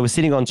 all right, so we're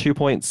sitting on 2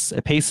 points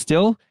apiece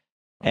still.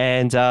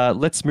 And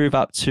let's move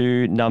up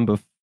to number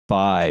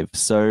 5.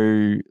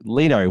 So,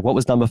 Lino, what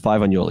was number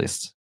 5 on your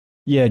list?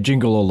 Yeah,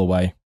 Jingle All the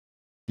Way.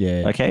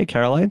 Yeah. Okay,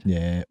 Caroline?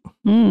 Yeah.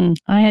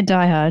 I had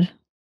Die Hard.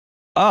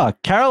 Oh,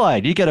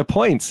 Caroline, you get a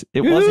point.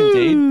 It was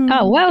indeed.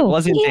 Oh, wow. It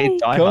was indeed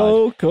Die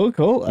Hard.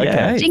 Cool. Okay.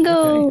 Yeah.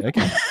 Jingle.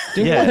 Okay.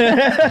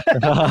 Yeah.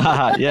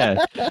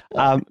 Yeah.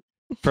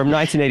 From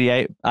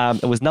 1988,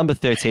 it was number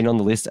 13 on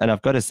the list, and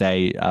I've got to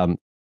say,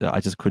 I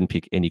just couldn't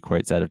pick any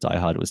quotes out of Die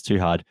Hard. It was too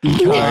hard. You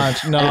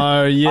can't.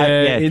 No.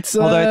 Yeah. It's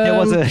although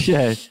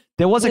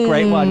there was a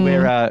great one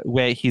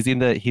where he's in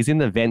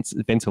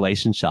the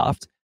ventilation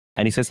shaft.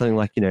 And he says something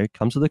like,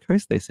 come to the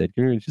coast. They said,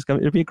 just come.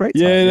 It'll be a great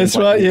time. Yeah, that's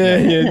right. Yeah.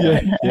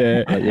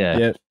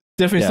 Yeah.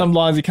 Definitely some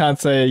lines you can't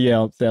say.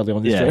 Yeah, sadly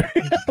on this show.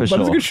 But it's a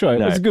good show.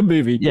 No. It's a good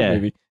movie. Yeah.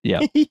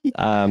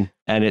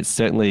 And it's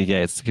certainly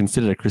it's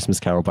considered a Christmas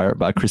Carol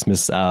by a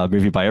Christmas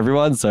movie by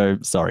everyone. So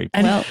sorry.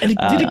 And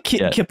did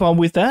it keep on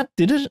with that?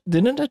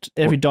 Didn't it?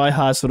 Every Die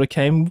Hard sort of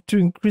came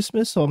during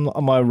Christmas. Or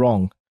am I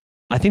wrong?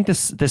 I think the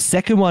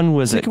second one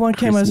was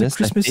came as a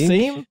Christmas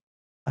theme.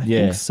 I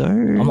think so.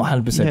 I'm not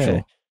 100%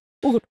 sure.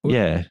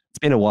 Yeah, it's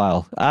been a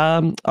while.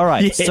 All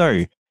right,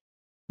 so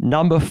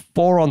number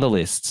 4 on the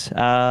list,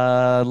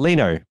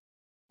 Lino.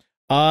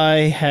 I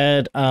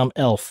had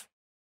Elf.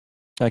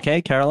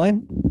 Okay,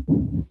 Caroline.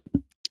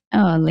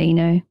 Oh,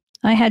 Lino.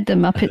 I had the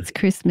Muppets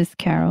Christmas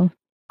Carol.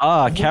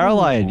 Ah,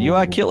 Caroline, you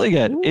are killing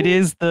it. It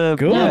is the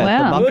Good. Oh,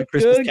 wow. the Muppet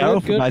Christmas Carol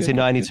from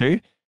 1992.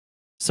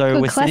 So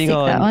Good we're classic, sitting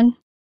on that one.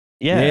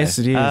 Yeah, Yes,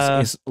 it is.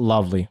 It's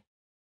lovely.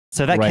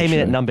 so that Great came in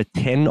at show. number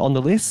 10 on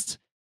the list.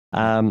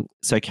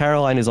 So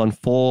Caroline is on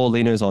 4,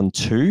 Lino's on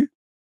 2.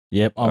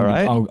 Yep. I'm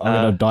right.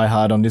 going to die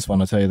hard on this one.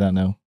 I'll tell you that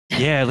now.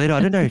 Yeah, Lino, I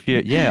don't know if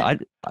you. Yeah,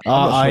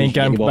 I ain't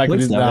going back with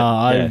this. No,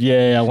 I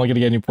yeah. am not going to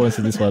get any points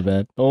for this one,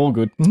 man. All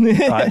good.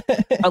 Right.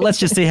 But let's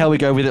just see how we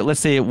go with it. Let's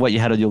see what you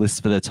had on your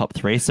list for the top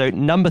 3. So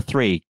number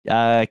 3,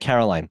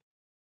 Caroline.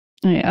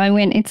 I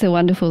went It's a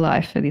Wonderful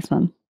Life for this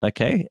one.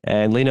 Okay,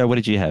 and Lino, what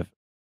did you have?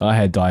 I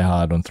had Die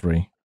Hard on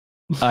 3.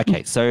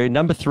 Okay, so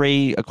number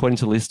 3, according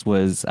to the list,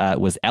 was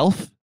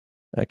Elf.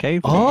 Okay,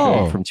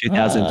 from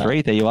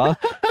 2003. There you are,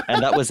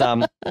 and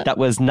that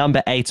was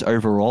number 8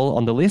 overall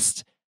on the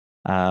list.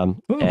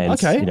 And okay.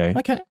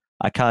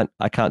 I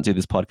can't do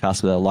this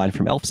podcast with a line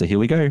from Elf. So here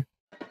we go.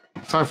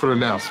 Time for the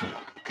announcement.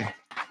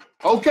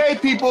 Okay,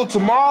 people,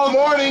 tomorrow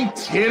morning,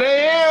 10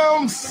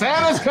 a.m.,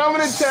 Santa's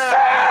coming to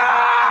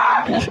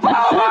town.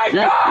 Oh, my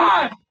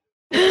God.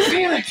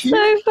 Santa,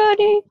 So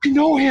funny. I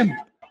know him.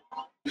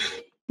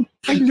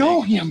 I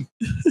know him.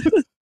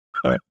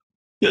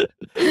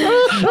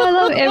 I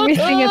love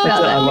everything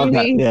about I love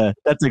that movie. that. Yeah,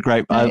 that's a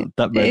great. That It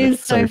moment. is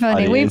so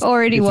funny. We've It's-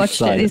 already it's watched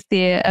exciting. it this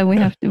year, and we're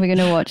going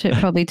to watch it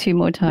probably 2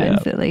 more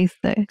times at least.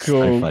 So,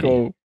 So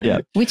funny. Yeah.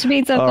 which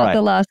means I've All got right.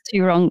 the last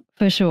 2 wrong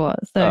for sure.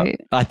 So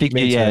I think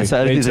Me too.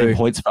 so. Me There's too.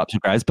 points for up to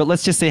grabs, but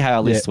let's just see how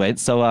our list went.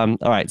 So all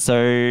right.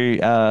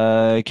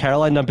 So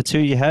Caroline, number 2,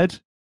 you had.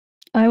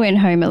 I went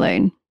Home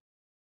Alone.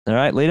 All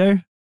right, Lino.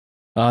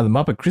 The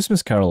Muppet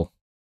Christmas Carol.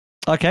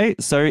 Okay,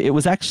 so it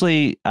was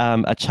actually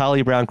a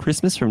Charlie Brown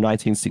Christmas from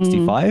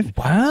 1965.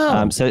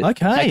 Wow. So that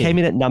came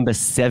in at number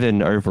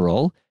 7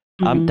 overall.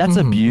 That's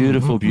a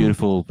beautiful,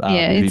 beautiful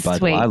movie, it's by the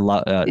sweet. way. I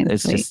love It's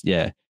it's sweet.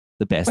 just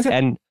the best, Okay.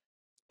 and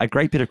a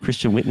great bit of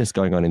Christian witness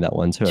going on in that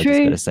one too. I True.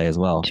 just got to say as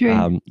well.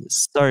 True.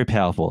 So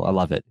powerful. I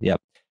love it. Yep.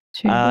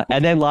 True.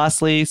 And then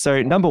lastly,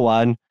 so number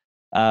 1,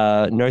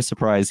 no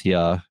surprise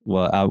here.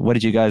 Well, what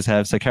did you guys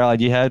have? So Caroline,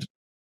 you had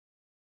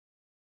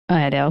I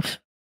had Elf.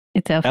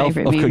 It's our Elf,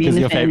 favorite of course, movie. because in the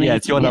your favorite. family. Yeah,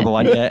 it's your number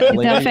 1. Yeah.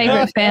 It's our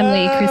favorite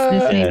family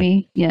Christmas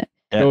movie. Yeah.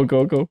 Yeah.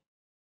 Go.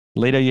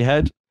 Lino, you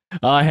had.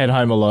 I had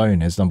Home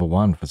Alone as number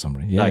 1 for some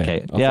reason. Yeah.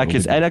 Okay. I Yeah, thought it because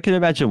was and I can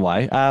imagine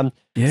why.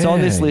 So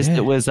on this list,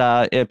 it was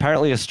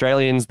apparently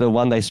Australians. The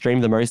one they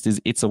streamed the most is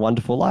 "It's a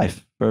Wonderful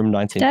Life" from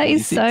 1986. That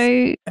is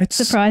so It's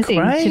surprising,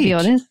 to be great.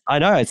 honest. I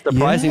know it's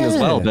surprising as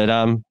well, Yeah.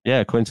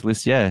 but according to the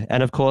list, yeah,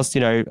 and of course,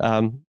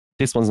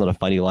 this one's not a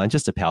funny line,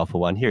 just a powerful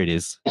one. Here it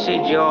is. You see,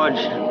 George,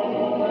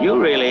 you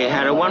really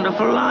had a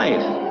wonderful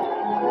life.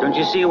 Don't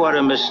you see what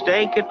a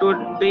mistake it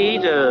would be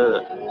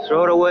to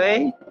throw it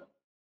away?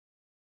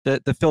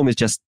 The film is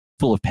just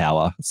full of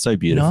power. It's so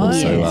beautiful.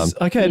 Nice. So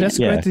Okay, that's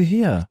yeah. great to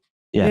hear.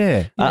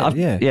 Yeah.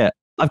 Yeah. Yeah.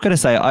 I've got to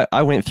say,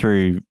 I went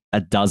through a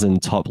dozen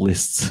top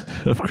lists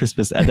of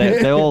Christmas, and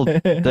they're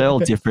all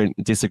different,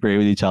 disagree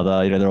with each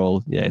other. They're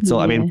all It's all.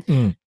 I mean,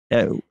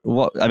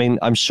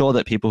 I'm sure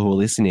that people who are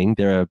listening,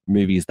 there are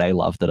movies they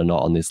love that are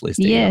not on this list.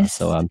 Either. Yes.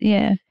 So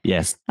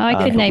yes, I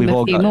could but name we've a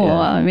all few got- more. yeah.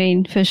 I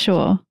mean, for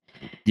sure.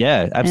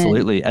 Yeah,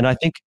 absolutely. And I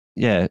think,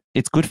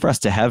 it's good for us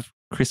to have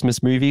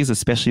Christmas movies,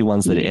 especially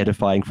ones that are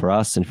edifying for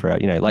us and for,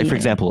 for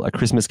example, A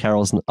Christmas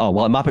Carol's, a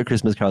Muppet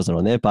Christmas Carol's not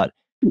on there, but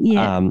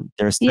Yeah.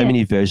 there are so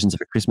many versions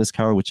of A Christmas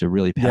Carol which are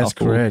really powerful. That's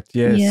correct.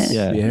 Yes.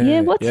 Yeah.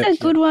 Yeah. What's a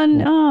good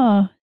one?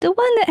 Oh, the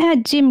one that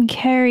had Jim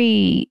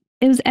Carrey.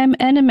 It was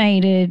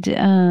animated. It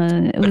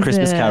was A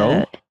Christmas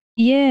Carol?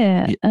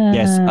 Yeah.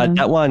 Yes,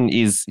 that one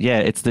is,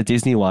 it's the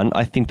Disney one.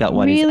 I think that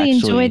one really is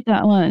actually, enjoyed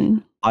that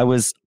one.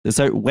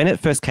 So when it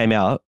first came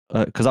out,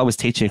 because I was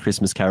teaching A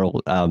Christmas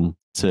Carol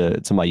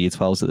to my year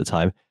 12s at the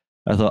time,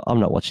 I thought, I'm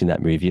not watching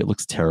that movie. It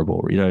looks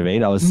terrible. You know what I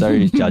mean? I was so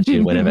judgy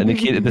and whatever. And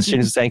the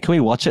students were saying, can we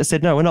watch it? I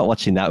said, no, we're not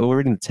watching that. We're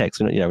reading the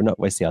text. We're not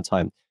wasting our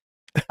time.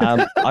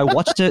 I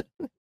watched it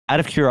out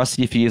of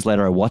curiosity a few years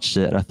later. I watched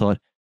it and I thought,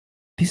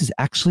 this is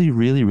actually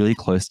really, really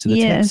close to the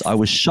text. I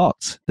was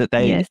shocked that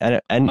they,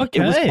 and it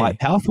was quite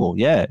powerful.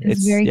 Yeah.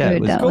 It's very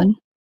good, that one.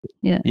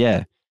 Yeah.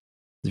 Yeah.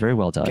 It's very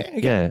well done. Okay.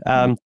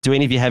 Yeah. Do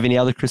any of you have any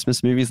other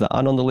Christmas movies that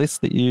aren't on the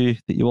list that you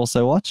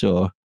also watch,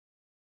 or?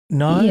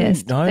 No,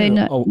 yes, no.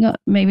 Not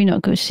maybe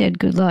not good. Shed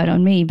good light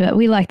on me, but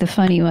we like the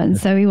funny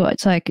ones. So we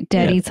watch like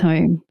Daddy's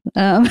Home.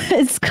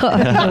 It's got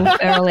Will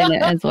Ferrell in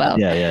it as well.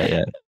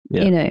 Yeah.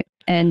 You know,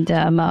 and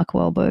Mark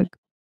Wahlberg.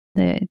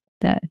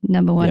 That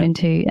number 1 and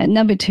 2.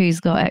 Number 2's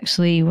got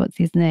actually what's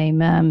his name,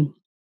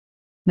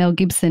 Mel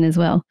Gibson as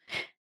well.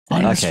 So,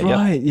 that's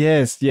right.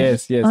 Yes.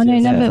 Oh no,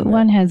 number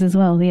 1 has as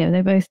well. Yeah,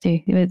 they both do.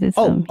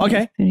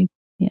 Okay.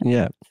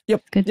 Yeah.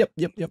 Yep. Good.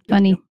 Yep.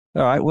 Funny.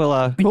 All right.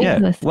 Well,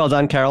 well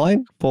done,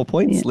 Caroline. 4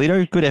 points. Yeah.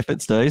 Lino, good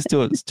efforts, though.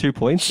 Still, it's 2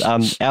 points.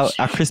 Our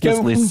Christmas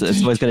list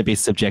is always going to be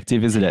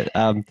subjective, isn't it?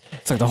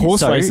 It's like the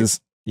horse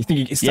races. You think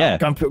you can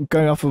start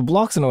going off of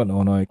blocks and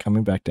no,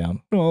 coming back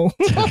down. No.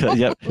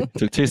 Yep.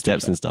 Took 2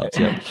 steps and stopped.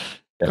 Yep.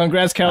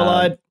 Congrats,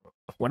 Caroline.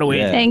 What a win.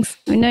 Yeah. Thanks.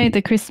 We know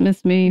the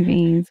Christmas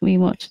movies. We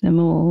watch them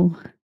all.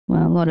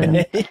 Well, a lot of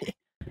them.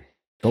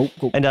 Cool.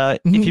 And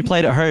if you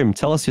played at home,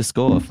 tell us your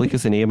score. Flick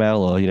us an email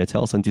or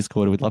tell us on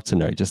Discord. We'd love to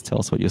know. Just tell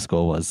us what your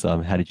score was.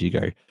 How did you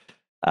go?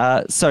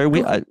 So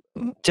we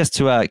just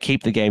to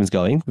keep the games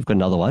going, we've got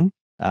another one.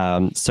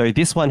 So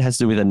this one has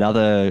to do with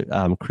another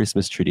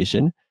Christmas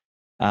tradition,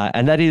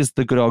 and that is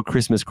the good old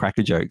Christmas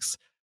cracker jokes.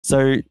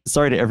 So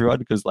sorry to everyone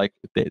because like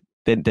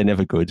they're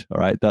never good. All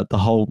right, the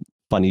whole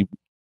funny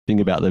thing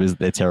about them is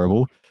they're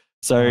terrible.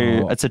 So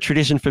it's a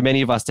tradition for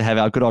many of us to have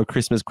our good old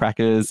Christmas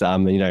crackers,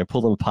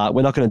 pull them apart.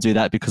 We're not going to do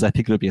that because I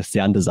think it would be a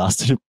sound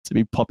disaster to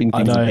be popping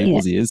things in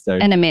people's ears. So,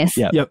 and a mess.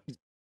 Yeah. Yep.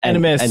 And a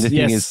mess. And the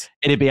thing is,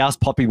 it'd be us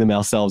popping them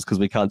ourselves because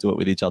we can't do it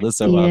with each other.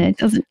 So it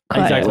doesn't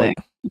quite work.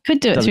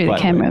 Could do it through the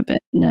camera,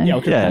 but no.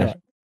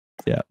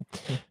 Yeah.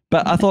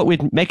 But I thought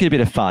we'd make it a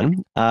bit of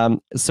fun.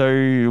 So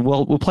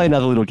we'll play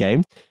another little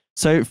game.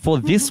 So for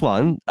this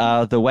one,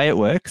 the way it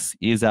works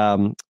is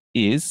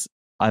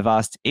I've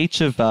asked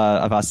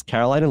I've asked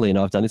Caroline and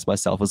Lino, I've done this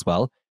myself as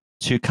well,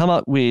 to come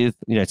up with,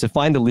 to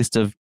find a list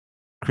of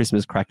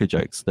Christmas cracker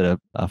jokes that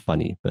are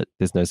funny, but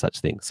there's no such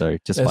thing. So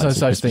just there's find no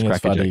some such Christmas thing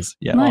as cracker funny. jokes.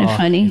 Yeah. Mine are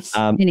funny.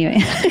 Anyway.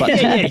 But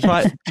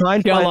try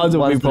and find ones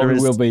that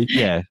will be.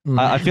 Yeah.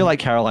 I feel like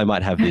Caroline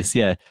might have this.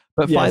 Yeah.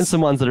 But find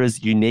some ones that are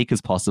as unique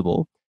as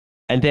possible.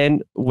 And then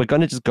we're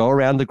going to just go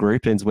around the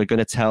group and we're going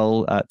to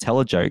tell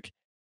a joke.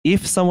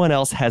 If someone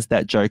else has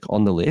that joke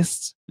on the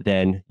list,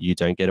 then you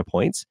don't get a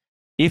point.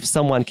 If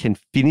someone can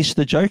finish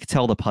the joke,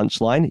 tell the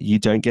punchline, you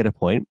don't get a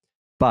point.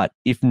 But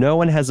if no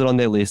one has it on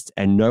their list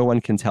and no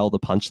one can tell the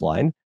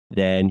punchline,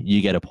 then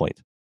you get a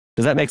point.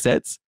 Does that make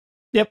sense?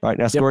 Yep. Right,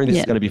 now scoring this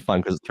is going to be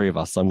fun because it's 3 of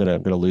us, so I'm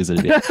going to lose it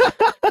a bit.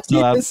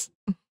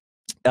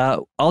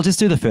 So I'll just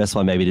do the first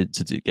one maybe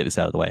to get this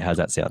out of the way. How's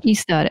that sound? You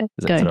start it.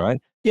 Is that all right?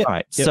 Yep. All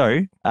right. Yep.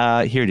 So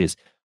here it is.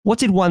 What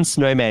did one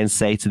snowman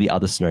say to the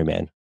other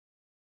snowman?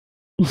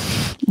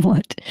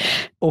 What?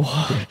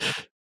 Oh.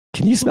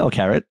 Can you smell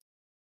carrot?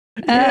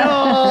 Yes,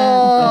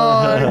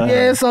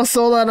 I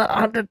saw that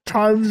 100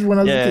 times when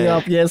I was looking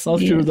up. Yes, I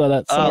should have done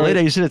that. Oh, Lino,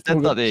 you should have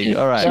said something.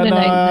 All right.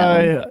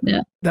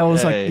 That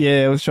was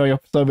it was showing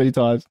up so many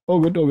times.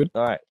 All good.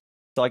 All right.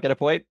 So I get a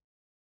point?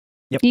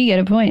 Yep. You get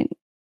a point.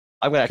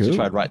 I'm going to actually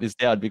try and write this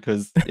down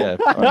because,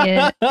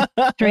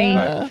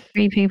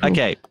 Three people.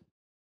 Okay.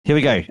 Here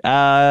we go.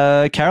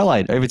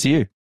 Caroline, over to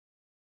you.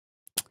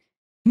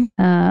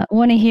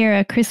 Want to hear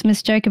a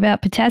Christmas joke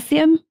about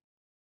potassium?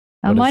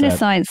 Mine is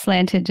science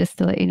slanted, just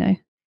to let you know.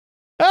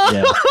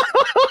 Yeah.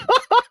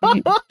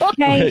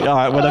 Okay. All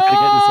right, we're not going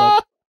to get this one.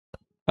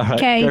 All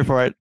right, go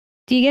for it.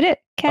 Do you get it?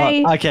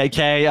 K. Okay,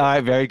 K. All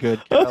right, very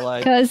good.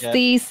 Caroline. Because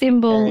the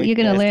symbol you're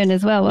going to learn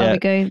as well while we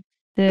go.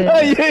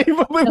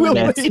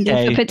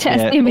 The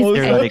potassium is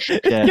periodic.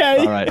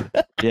 All right.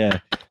 Yeah.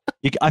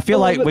 I feel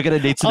like we're going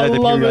to need to know the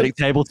periodic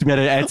table to be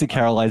able to answer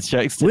Caroline's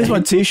jokes today. Where's my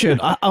T-shirt?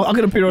 I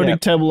got a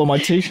periodic table on my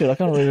T-shirt. I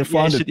can't really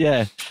find it.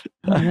 Yeah.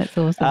 Oh, that's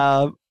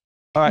awesome.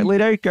 All right,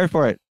 Lino, go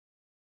for it.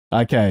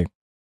 Okay.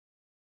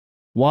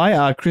 Why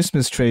are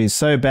Christmas trees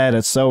so bad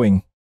at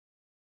sewing?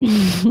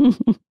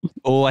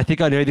 Oh, I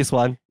think I know this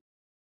one.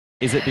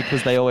 Is it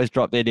because they always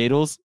drop their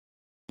needles?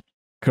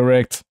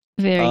 Correct.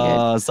 Very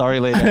good. Sorry,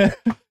 Lino.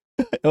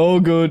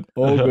 All good.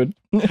 All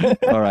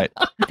right.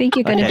 I think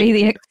you're going to be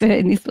the expert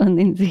in this one,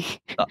 Lindsay.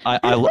 I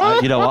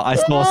you know what? I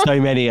saw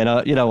so many,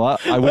 and you know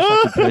what? I wish I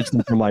could purge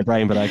them from my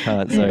brain, but I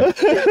can't. So,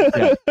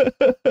 yeah.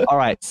 All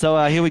right.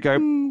 So here we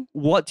go.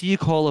 What do you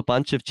call a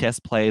bunch of chess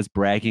players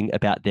bragging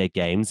about their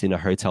games in a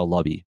hotel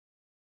lobby?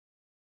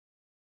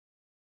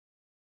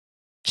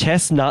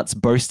 Chestnuts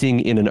boasting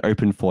in an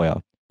open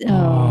foyer.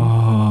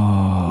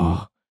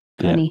 Oh,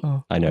 funny.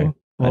 Yeah, I know.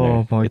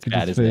 Oh my it's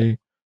bad, goodness isn't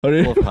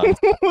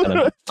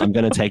it? I'm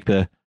going to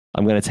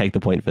take the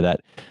point for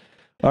that.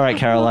 All right,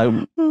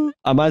 Caroline.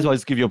 I might as well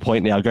just give you a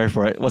point now. Go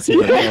for it. What's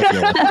your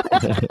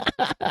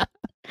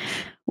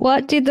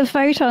What did the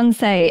photon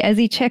say as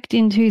he checked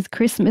into his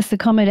Christmas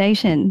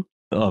accommodation?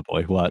 Oh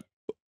boy, what?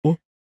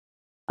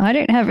 I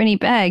don't have any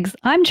bags.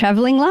 I'm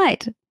traveling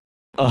light.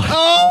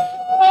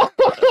 Oh.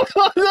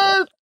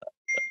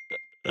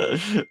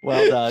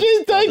 Well done.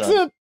 She takes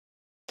it.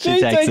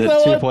 She takes it.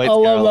 that 2 one. points. I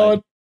love that Caroline.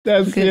 one.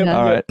 That's Good it. enough.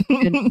 All right.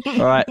 Good.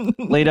 All right.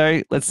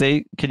 Lino, let's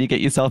see. Can you get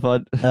yourself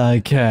on?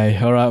 Okay,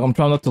 all right. I'm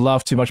trying not to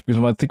laugh too much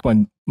because I think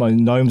my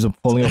gnomes are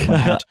falling off my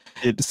hat.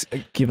 Just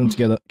keep them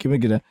together. Keep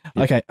them together.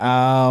 Okay.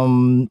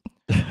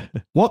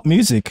 What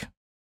music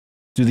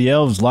do the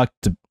elves like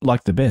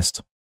the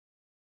best?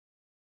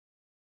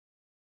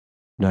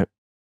 No.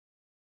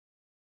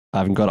 I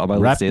haven't got it on my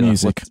Rap list either.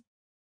 music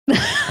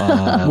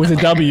with a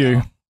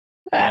W.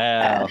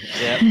 Wow.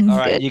 Yeah. All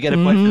right. You get a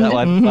point for that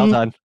one. Well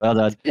done. Well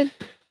done.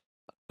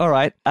 All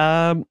right.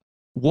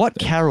 What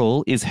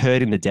carol is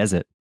heard in the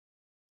desert?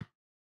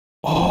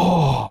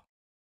 Oh,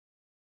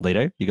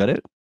 Lito, you got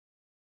it?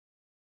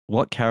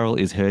 What carol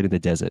is heard in the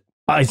desert?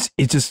 it's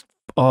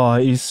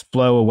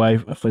flown away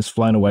from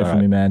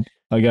right. me, man.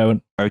 I go,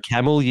 O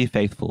camel, ye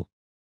faithful.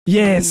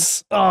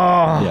 yes.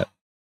 Oh, Yeah.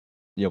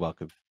 You're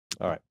welcome.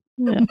 All right.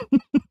 Yeah.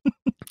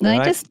 Can I All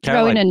right, just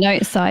throw in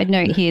Caroline. a side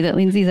note here that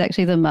Lindsay's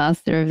actually the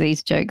master of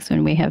these jokes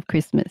when we have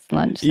Christmas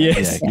lunch. So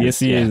yes, Yeah. yes,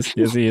 he Yeah. is.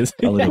 Yes, he is.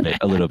 A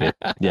little bit.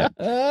 Yeah.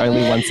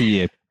 Only once a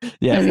year.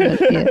 Yeah.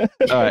 Yeah.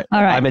 All right.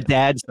 All right. I'm a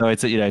dad, so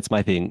it's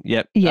my thing.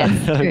 Yep.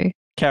 Yes, true.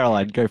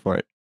 Caroline, go for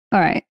it. All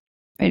right.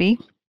 Ready?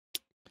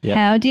 Yep.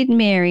 How did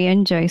Mary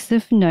and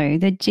Joseph know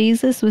that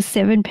Jesus was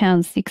 7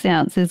 pounds 6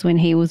 ounces when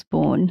he was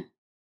born?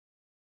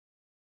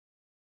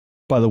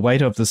 By the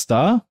weight of the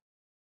star?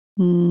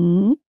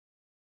 Hmm.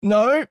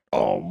 No.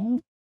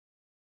 Oh.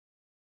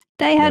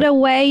 They had a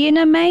weigh in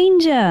a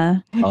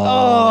manger. Oh.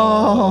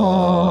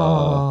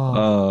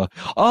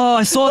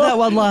 I saw that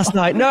one last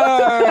night. No,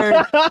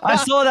 I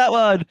saw that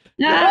one.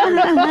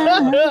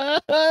 No.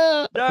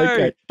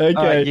 Okay. All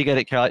right, you get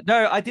it, Caroline.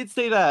 No, I did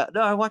see that.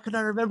 No, why couldn't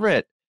I remember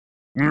it?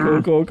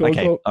 Go.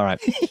 Okay, Go. all right.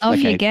 Off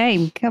Okay. your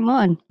game. Come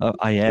on. Oh,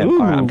 I am. All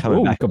right, I'm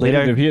coming back.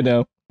 Competitive here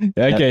now.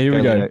 Okay, here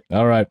we go, go. Lino.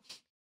 All right.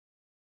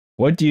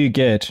 What do you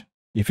get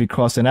if you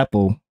cross an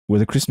apple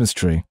with a Christmas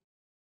tree?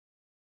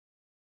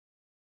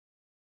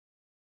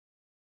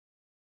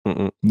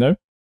 Mm-mm. No?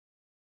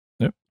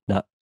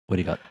 What do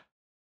you got?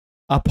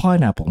 A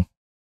pineapple.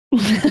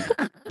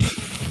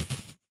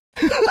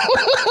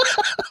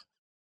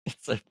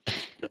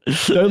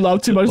 Don't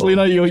laugh too much,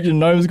 Lino. Your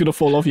gnome's going to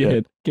fall off your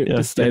head.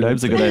 Just stay your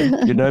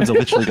there. gnomes are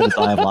literally going to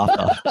die of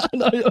laughter.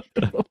 No.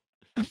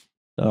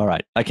 All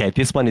right. Okay,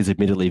 this one is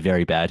admittedly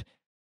very bad.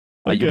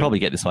 But Okay. you'll probably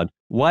get this one.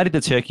 Why did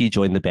the turkey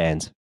join the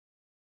band?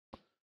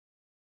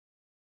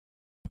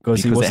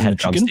 Because he it wasn't a had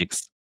chicken?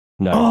 drumsticks.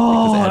 No.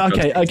 Oh,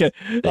 because it had okay.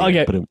 drumsticks. There you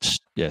go. Ba-dum.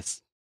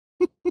 Yes.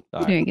 All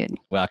right. Very good.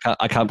 Well,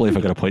 I can't believe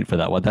I got a point for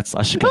that one.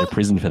 I should go to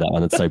prison for that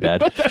one. That's so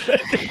bad.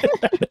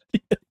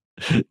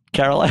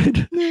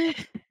 Caroline?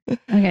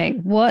 Okay.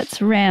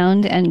 What's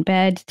round and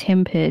bad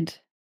tempered?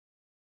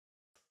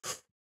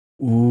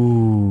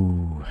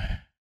 Ooh.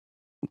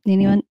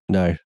 Anyone?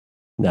 No.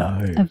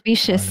 A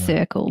vicious I know.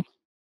 circle.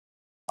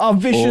 A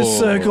vicious Oh.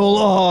 circle.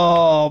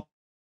 Oh,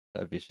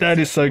 A vicious that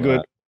is so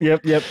circle. good.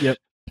 Yep.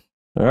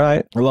 All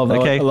right. I love that.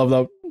 Okay. I love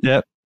that.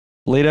 Yep.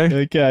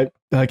 Lito?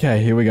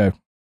 Okay, here we go.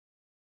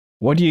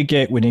 What do you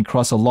get when you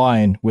cross a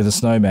line with a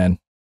snowman?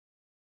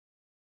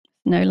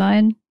 No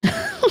lion.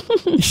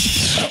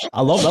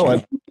 I love that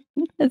one.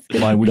 That's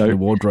good. Line with your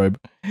wardrobe.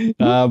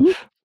 What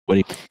do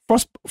you...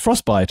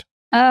 Frostbite.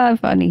 Ah,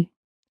 funny.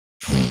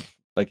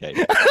 Okay.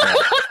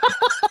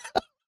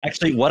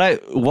 Actually,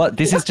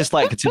 this is just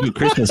like typical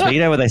Christmas. But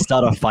you know when they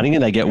start off funny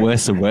and they get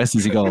worse and worse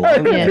as you go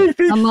along? Yeah.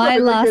 My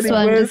last Getting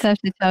one, worse. just have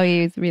to tell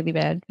you, is really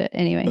bad. But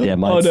anyway. Yeah,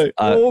 mine's,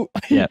 Oh,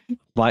 no. yeah.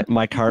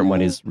 My current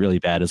one is really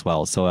bad as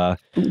well. So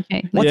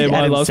Okay. what yeah, did my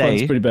Adam last one's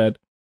say? pretty bad.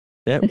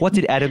 Yeah, what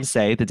did Adam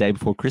say the day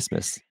before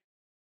Christmas?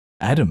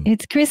 Adam.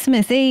 It's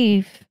Christmas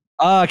Eve.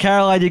 Oh,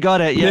 Caroline, you got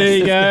it. Yes. There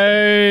you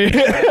go.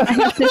 I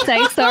have to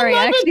say sorry.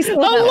 I actually saw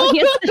that one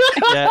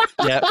yesterday.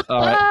 Yeah. All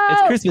right.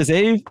 It's Christmas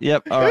Eve.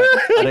 Yep. All right.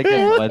 I don't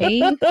get one.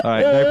 Eve. All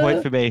right. No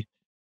point for me.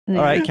 All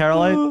right,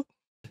 Caroline.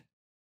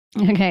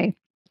 Okay.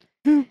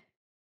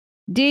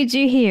 Did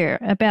you hear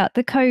about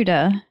the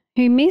coder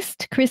who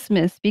missed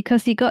Christmas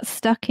because he got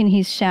stuck in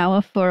his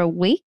shower for a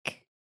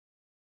week?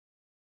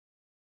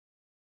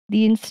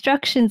 The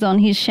instructions on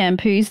his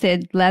shampoo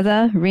said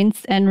lather,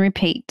 rinse, and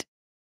repeat.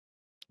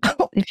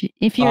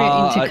 If you're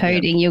into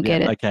coding, you'll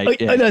get it. Okay. Oh,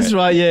 Yeah, that's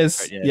right.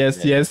 Yes. Yeah,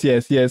 Yes. yeah.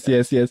 Yes. Yes.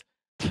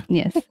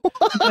 You've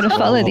got to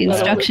follow the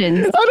instructions.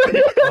 You've got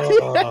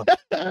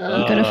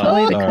to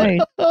follow the code.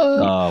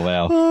 Oh,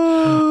 wow.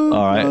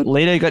 All right.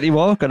 Lino, got any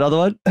more? Got another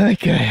one?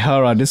 Okay.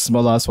 All right. This is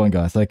my last one,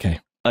 guys. Okay.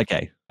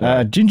 Okay.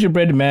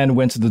 Gingerbread man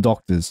went to the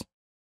doctors,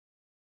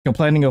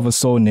 complaining of a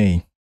sore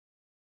knee.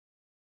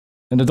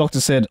 And the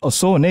doctor said, "A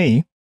sore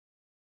knee?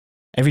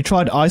 Have you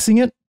tried icing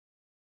it?"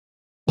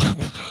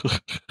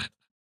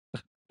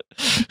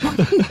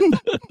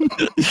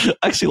 I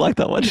actually like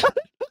that one.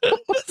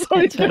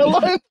 Sorry,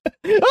 Caroline.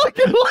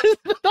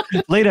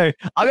 Lino,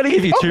 I'm going to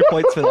give you 2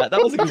 points for that.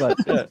 That was a good one.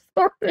 Yeah.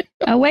 Sorry.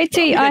 Wait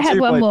till I have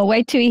one more.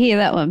 Wait till you hear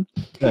that one.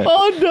 Yeah.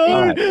 Oh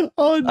no! Right.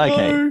 Oh no!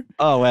 Okay.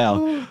 Oh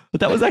wow.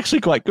 But that was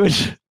actually quite good.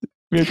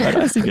 We were trying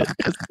to sing it.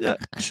 Yeah.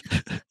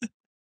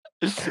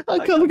 I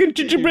can't look at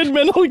gingerbread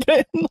men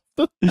again.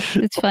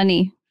 It's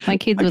funny. My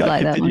kids would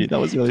like that one. That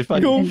was really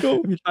funny. Go.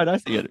 We tried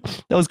icing it.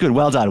 That was good.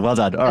 Well done. Well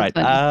done. All right.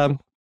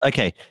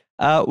 Okay.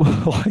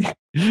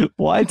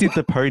 Why did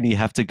the pony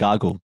have to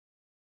gargle?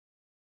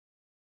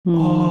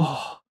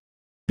 Oh.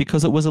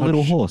 Because it was a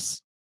little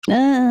horse.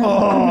 Ah.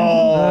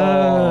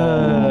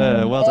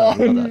 Well done.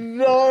 Well done.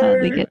 No.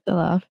 Hardly get the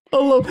laugh.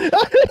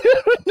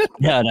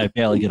 Yeah, no,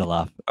 barely get a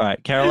laugh. All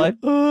right, Caroline.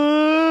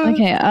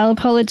 Okay, I'll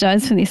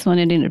apologize for this one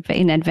in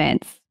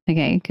advance.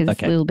 Okay, because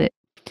it's a little bit.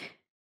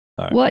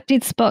 All right. What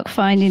did Spock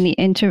find in the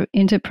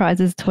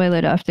Enterprise's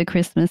toilet after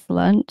Christmas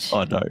lunch?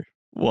 Oh no.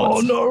 What? Oh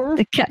no.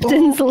 The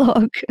captain's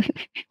log.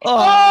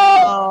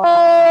 Oh.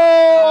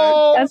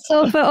 That's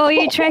all for all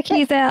you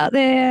Trekkies out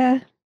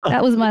there.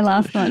 That was my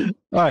last one.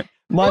 All right.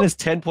 Minus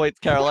 10 points,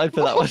 Caroline,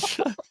 for that one.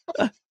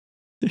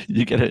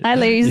 You get it. I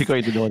lose. You're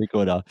going to naughty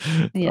corner.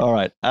 Yeah. All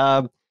right.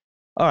 All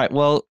right.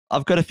 Well,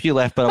 I've got a few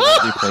left, but I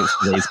won't do points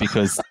for these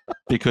because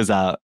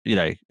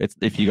it's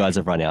if you guys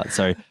have run out.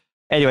 So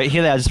anyway,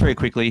 here they are, just very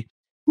quickly.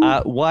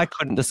 Why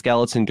couldn't the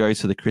skeleton go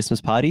to the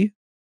Christmas party?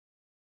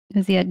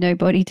 Because he had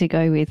nobody to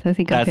go with. I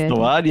think That's I've heard. the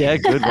one. Yeah,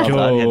 good. Well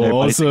done. He had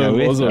nobody to go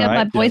with. Awesome. Got All my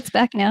right. points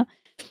back now.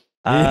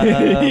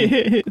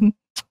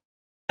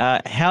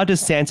 How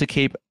does Santa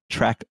keep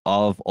track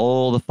of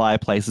all the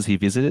fireplaces he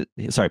visited?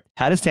 Sorry,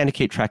 how does Santa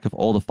keep track of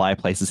all the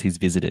fireplaces he's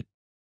visited?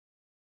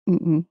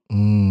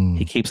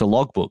 He keeps a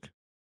logbook.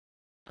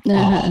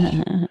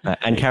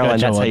 And Caroline,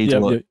 that's how you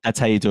do it. That's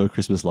how you do a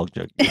Christmas log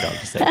joke.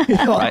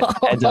 Right?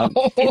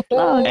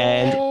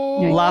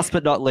 And last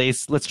but not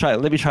least, let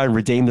me try and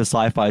redeem the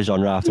sci-fi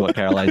genre after what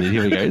Caroline did.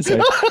 Here we go.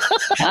 So,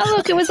 oh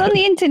look, it was on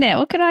the internet.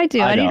 What could I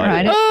do? I didn't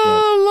write it.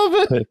 Oh, I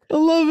love it. I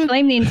love it.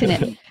 Blame the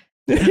internet.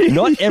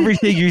 not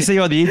everything you see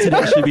on the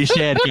internet should be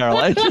shared,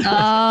 Caroline.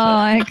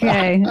 Oh,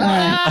 okay. All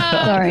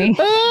right. Sorry.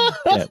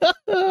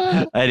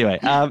 Yeah. Anyway,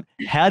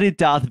 how did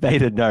Darth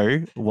Vader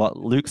know what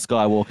Luke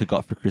Skywalker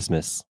got for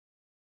Christmas?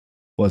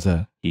 What's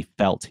that? He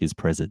felt his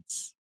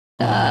presence.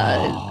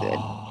 That's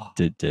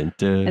Dun, dun,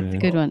 dun. a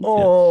good one.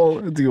 Oh,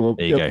 that's a good one.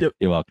 There you go.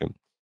 You're welcome.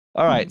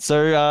 All right.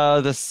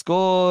 So the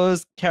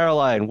scores: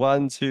 Caroline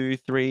 1, 2,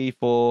 3,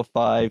 4,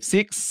 5,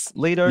 6.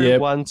 Lino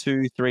 1,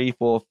 2, 3,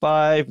 4,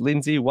 5.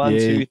 Lindsay 1,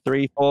 2,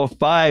 3, 4,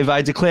 5.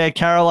 I declare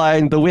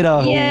Caroline the winner.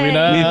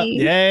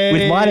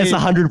 With minus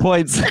 100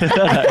 points.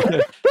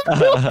 The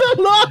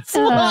last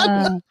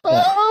one.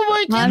 Oh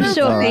my goodness.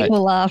 I'm sure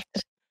people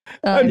laughed.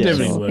 I'm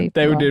definitely would.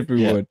 They would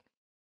definitely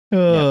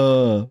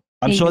would.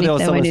 I'm sure there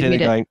was someone sitting there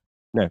going.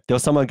 No, there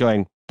was someone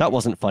going, that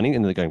wasn't funny,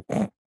 and they're going,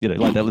 like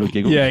that little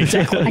giggle. Yeah,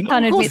 exactly. I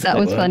can't admit that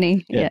was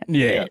funny. Yeah.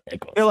 You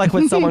know, like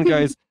when someone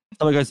goes,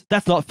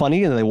 that's not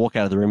funny, and then they walk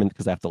out of the room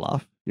because they have to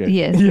laugh. Yeah,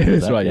 Yes. Yeah,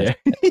 that's right. Yeah.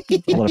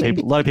 A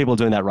lot of people are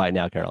doing that right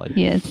now, Caroline.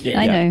 Yes.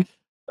 I know.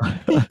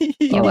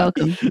 You're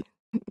welcome.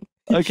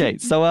 Okay,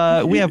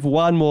 so we have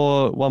one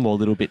more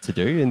little bit to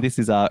do, and this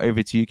is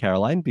over to you,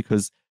 Caroline,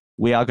 because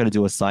we are going to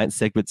do a science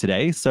segment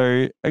today.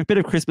 So a bit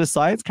of Christmas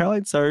science,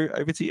 Caroline. So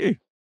over to you.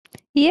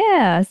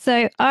 Yeah.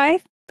 So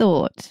I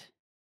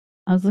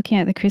was looking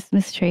at the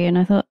Christmas tree and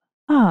I thought,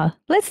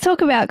 let's talk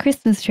about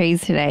Christmas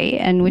trees today.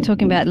 And we're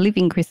talking about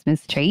living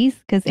Christmas trees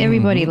because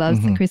everybody loves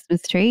the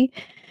Christmas tree.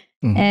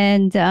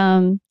 And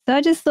so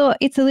I just thought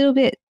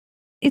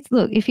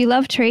look, if you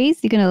love trees,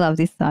 you're going to love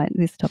this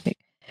topic.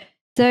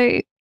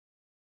 So,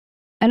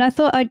 and I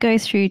thought I'd go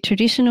through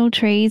traditional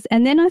trees,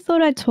 and then I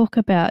thought I'd talk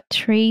about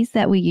trees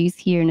that we use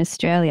here in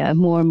Australia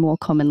more and more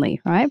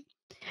commonly, right?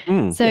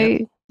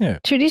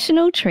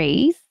 Traditional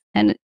trees,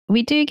 and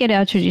we do get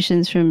our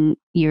traditions from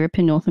Europe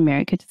and North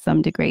America to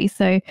some degree.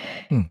 So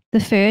the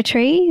fir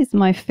tree is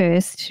my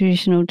first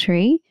traditional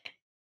tree,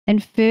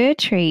 and fir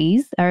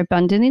trees are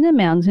abundant in the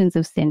mountains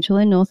of Central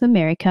and North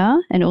America,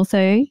 and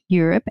also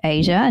Europe,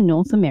 Asia, and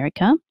North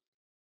America.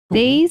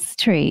 These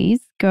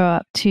trees grow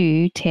up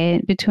to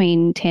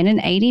between 10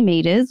 and 80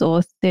 meters,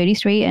 or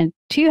 33 and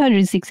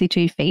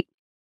 262 feet.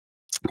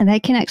 And they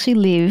can actually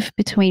live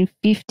between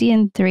 50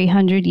 and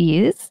 300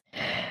 years.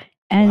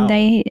 And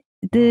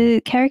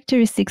the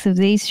characteristics of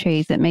these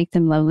trees that make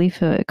them lovely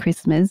for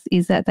Christmas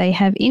is that they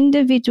have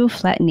individual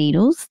flat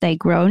needles. They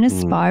grow in a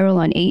spiral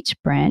on each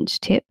branch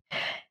tip.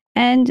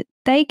 And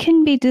they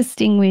can be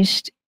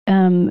distinguished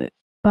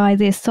by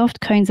their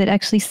soft cones that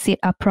actually sit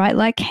upright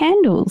like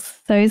candles.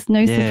 So it's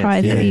no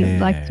surprise that they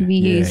like to be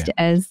used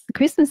as the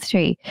Christmas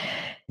tree.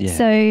 Yeah.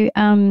 So,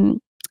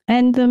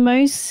 and the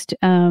most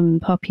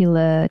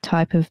popular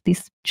type of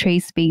this tree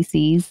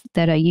species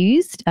that are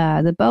used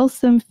are the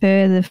balsam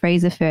fir, the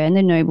Fraser fir, and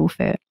the noble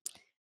fir.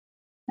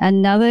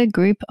 Another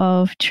group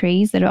of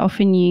trees that are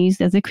often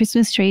used as a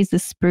Christmas tree is the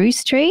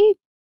spruce tree.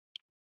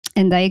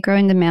 And they grow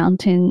in the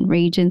mountain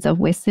regions of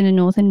Western and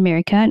Northern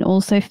America, and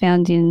also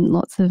found in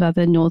lots of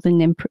other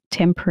northern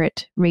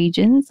temperate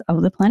regions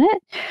of the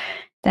planet.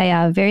 They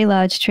are very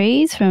large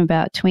trees from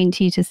about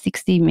 20 to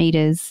 60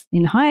 meters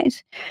in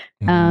height,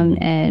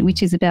 and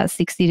which is about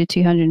 60 to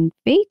 200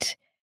 feet.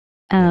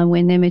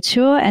 When they're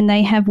mature, and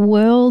they have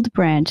whorled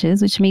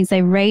branches, which means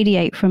they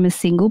radiate from a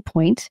single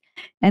point,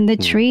 and the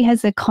tree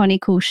has a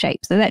conical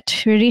shape. So that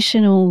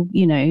traditional,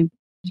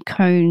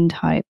 cone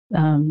type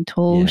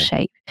tall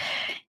shape.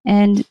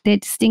 And they're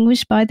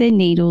distinguished by their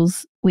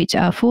needles, which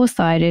are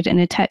four-sided and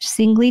attached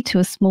singly to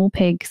a small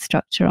peg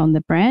structure on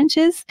the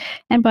branches,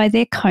 and by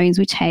their cones,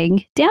 which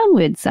hang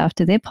downwards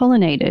after they're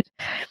pollinated.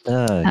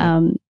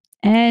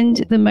 And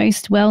the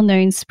most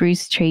well-known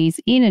spruce trees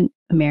in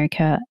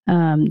America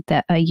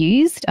that are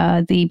used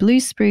are the blue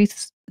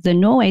spruce, the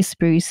Norway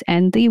spruce,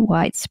 and the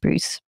white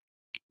spruce.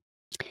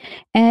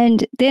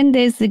 And then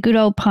there's the good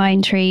old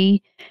pine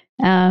tree.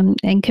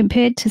 And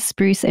compared to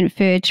spruce and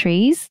fir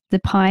trees, the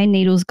pine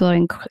needles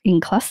grow in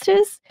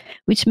clusters,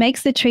 which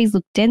makes the trees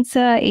look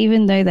denser,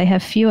 even though they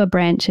have fewer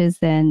branches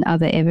than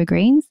other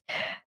evergreens.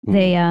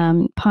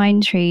 The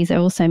pine trees are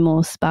also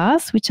more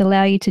sparse, which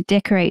allow you to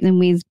decorate them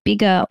with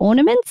bigger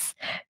ornaments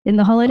in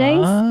the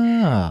holidays.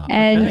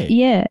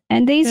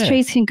 And these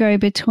trees can grow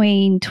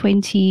between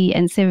 20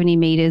 and 70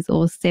 meters,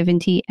 or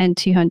 70 and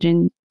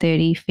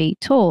 230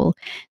 feet tall.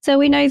 So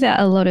we know that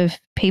a lot of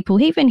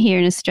people, even here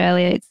in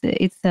Australia,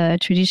 it's a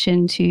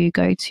tradition to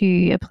go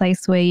to a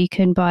place where you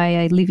can buy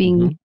a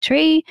living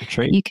tree.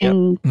 You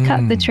can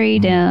cut the tree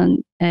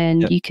down,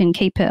 and you can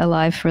keep it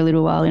alive for a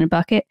little while in a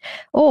bucket.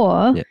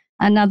 Or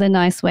another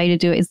nice way to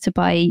do it is to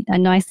buy a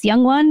nice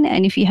young one,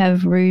 and if you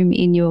have room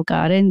in your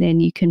garden, then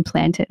you can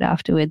plant it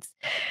afterwards.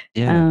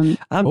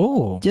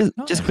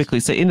 Just quickly,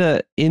 so in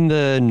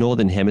the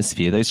northern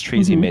hemisphere, those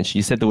trees you mentioned,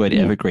 you said the word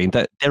evergreen.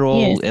 That they're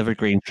all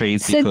evergreen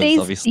trees because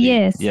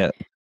obviously,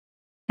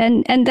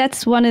 and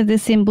that's one of the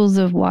symbols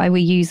of why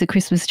we use the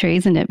Christmas tree,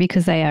 isn't it?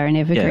 Because they are an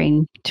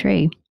evergreen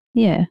tree.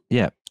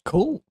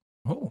 Cool.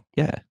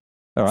 Yeah.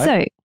 All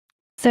right.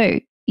 So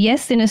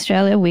yes, in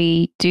Australia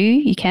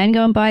you can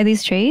go and buy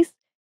these trees,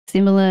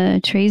 similar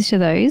trees to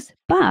those,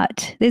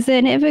 but there's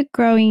an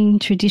ever-growing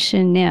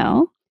tradition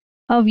now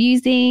of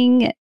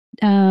using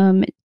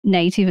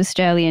native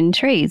Australian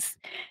trees.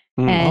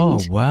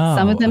 And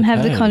some of them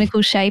have the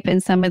conical shape,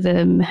 and some of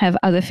them have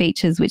other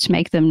features which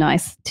make them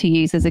nice to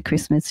use as a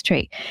Christmas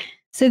tree.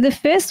 So the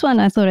first one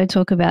I thought I'd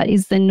talk about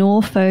is the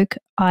Norfolk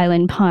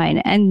Island pine.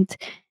 And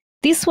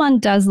this one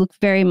does look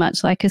very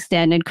much like a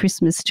standard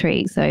Christmas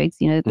tree. So it's,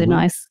 the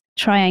nice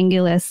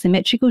triangular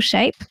symmetrical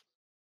shape.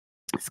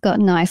 It's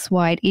got nice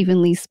wide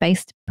evenly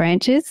spaced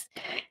branches,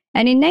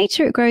 and in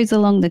nature it grows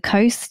along the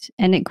coast,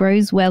 and it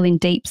grows well in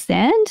deep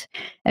sand.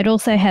 It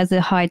also has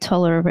a high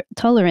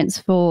tolerance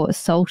for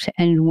salt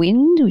and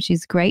wind, which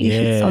is great if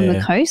it's on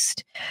the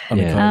coast.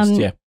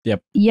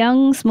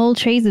 Young small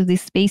trees of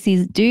this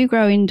species do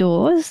grow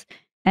indoors,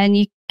 and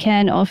you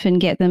can often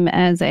get them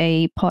as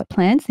a pot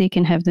plant, so you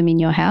can have them in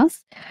your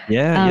house.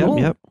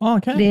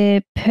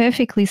 They're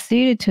perfectly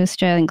suited to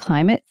Australian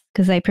climates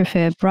because they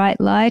prefer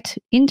bright light,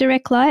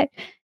 indirect light,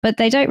 but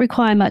they don't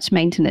require much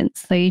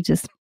maintenance. So you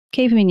just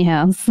keep them in your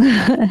house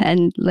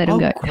and let them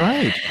go.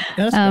 Great.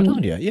 That's a good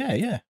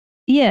idea.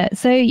 Yeah,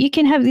 so you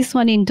can have this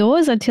one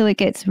indoors until it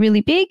gets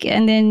really big,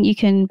 and then you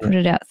can put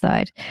it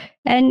outside.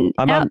 And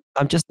I'm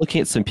just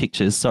looking at some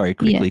pictures, sorry,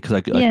 quickly, because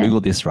I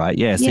Googled this, right?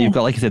 Yeah, so you've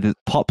got, like you said, this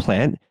pot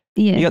plant.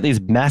 Yeah. You got these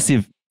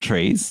massive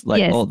trees,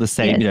 like all the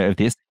same, of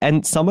this.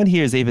 And someone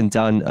here has even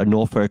done a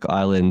Norfolk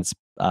Island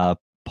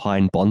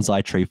pine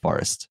bonsai tree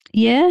forest.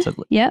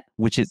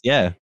 Which is,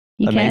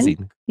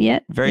 amazing.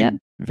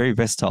 Very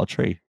versatile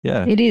tree.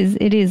 Yeah. It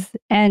is.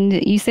 And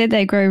you said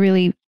they grow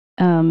really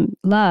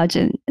large,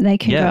 and they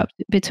can grow up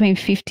between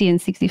 50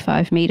 and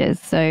 65 meters.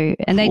 So,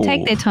 and they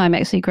take their time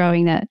actually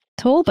growing that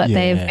tall, but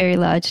they are very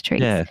large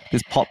trees. Yeah.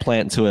 This pot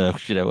plant to a,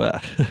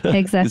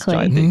 exactly. this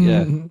giant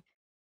thing,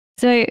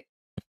 So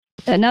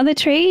another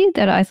tree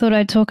that I thought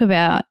I'd talk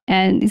about,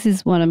 and this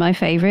is one of my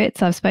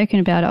favorites, I've spoken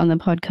about it on the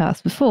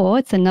podcast before,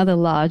 it's another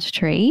large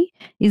tree,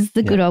 is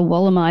the good old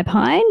Wollemi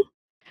pine.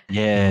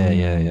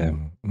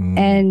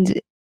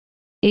 And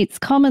it's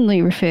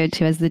commonly referred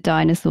to as the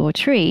dinosaur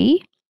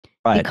tree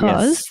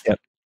because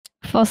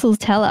fossils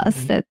tell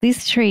us that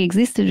this tree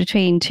existed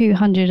between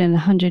 200 and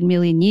 100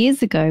 million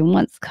years ago and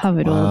once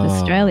covered all of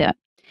Australia.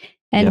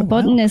 And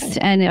botanists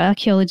and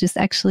archaeologists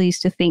actually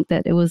used to think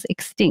that it was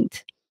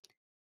extinct.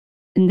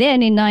 And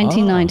then in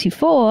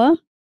 1994,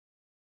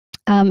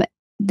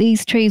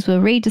 these trees were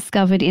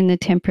rediscovered in the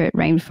temperate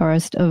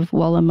rainforest of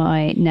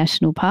Wollemi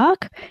National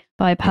Park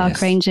by a park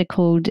ranger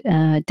called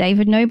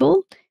David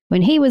Noble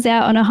when he was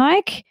out on a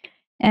hike,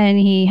 and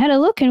he had a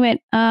look and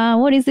went,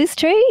 what is this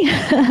tree?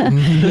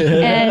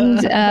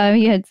 And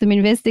he had some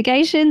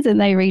investigations,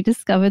 and they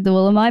rediscovered the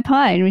Wollemi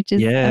pine, which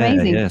is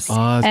amazing.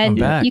 And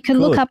you can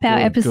look up our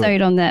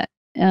episode on that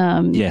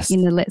in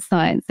the Let's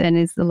Science, and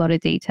there's a lot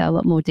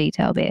more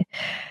detail there.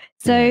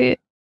 So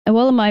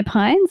Wollemi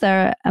pines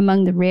are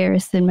among the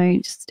rarest and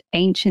most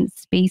ancient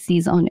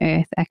species on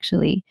Earth,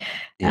 actually.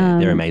 Yeah,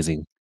 they're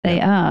amazing.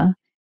 They are.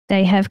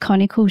 They have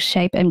conical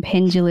shape and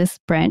pendulous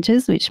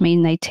branches, which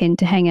mean they tend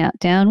to hang out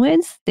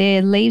downwards.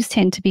 Their leaves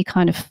tend to be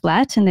kind of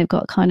flat, and they've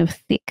got kind of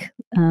thick,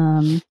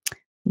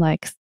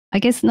 like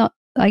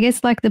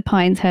like the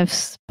pines have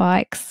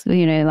spikes,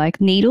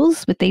 like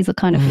needles, but these are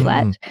kind of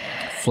flat.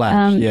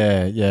 Flat,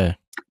 yeah.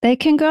 They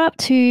can grow up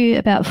to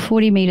about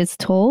 40 meters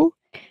tall.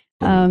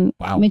 Wow.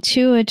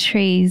 Mature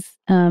trees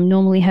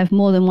normally have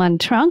more than one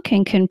trunk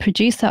and can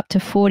produce up to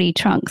 40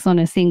 trunks on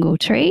a single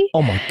tree.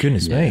 Oh, my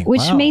goodness me.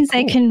 Which means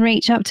they can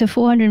reach up to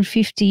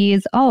 450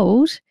 years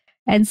old.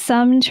 And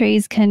some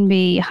trees can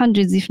be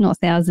hundreds, if not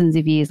thousands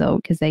of years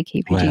old because they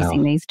keep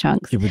producing these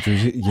trunks.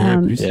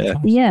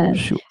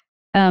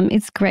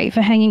 It's great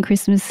for hanging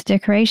Christmas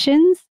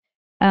decorations.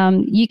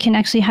 You can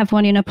actually have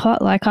one in a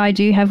pot, like I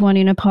do have one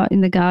in a pot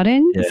in the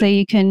garden. Yeah. So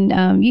you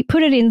can you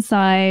put it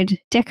inside,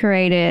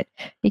 decorate it.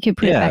 You can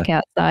put it back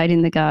outside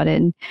in the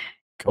garden.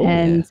 Cool,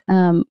 and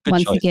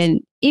once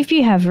again, if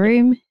you have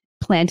room,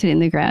 plant it in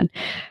the ground.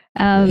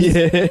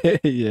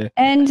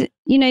 And,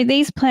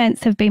 these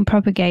plants have been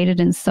propagated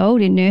and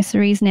sold in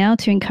nurseries now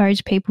to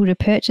encourage people to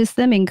purchase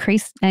them,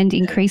 increase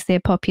their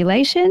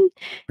population.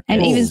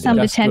 And even some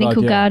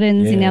botanical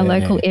gardens in our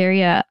local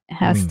area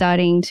are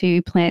starting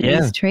to plant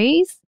these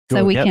trees.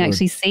 So we can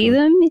actually see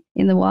them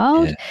in the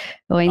wild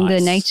or in the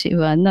nature,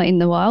 well, not in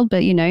the wild,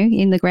 but,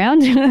 in the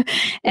ground.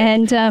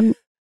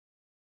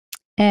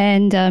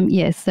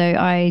 So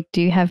I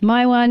do have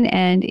my one,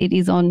 and it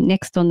is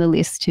next on the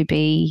list to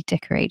be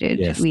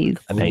decorated with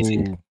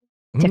amazing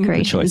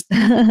decorations.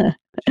 I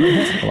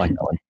like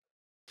that one.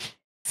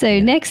 So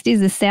next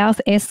is the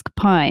South Esk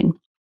pine.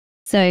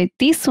 So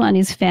this one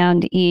is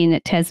found in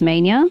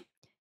Tasmania.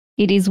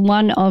 It is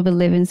one of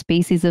 11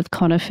 species of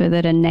conifer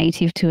that are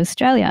native to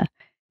Australia.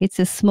 It's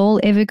a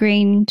small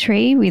evergreen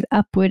tree with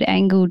upward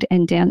angled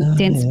and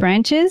dense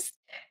branches.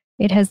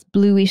 It has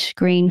bluish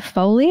green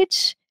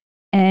foliage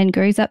and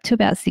grows up to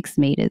about 6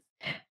 meters.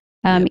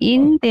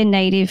 In their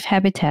native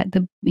habitat,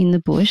 in the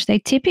bush, they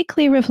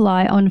typically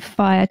rely on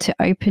fire to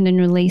open and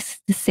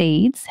release the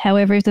seeds.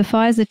 However, if the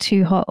fires are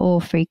too hot or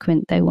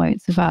frequent, they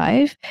won't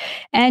survive.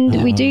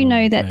 And we do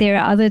know that there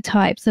are other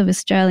types of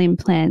Australian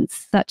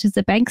plants, such as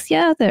the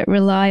Banksia, that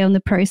rely on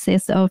the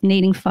process of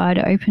needing fire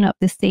to open up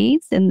the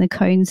seeds and the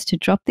cones to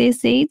drop their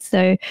seeds.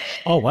 So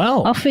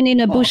often in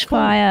a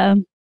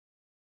bushfire,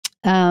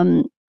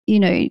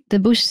 the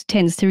bush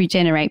tends to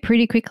regenerate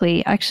pretty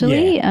quickly,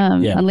 actually,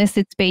 unless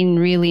it's been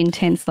really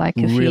intense, like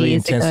a few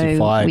years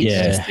ago, which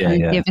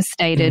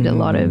devastated a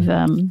lot of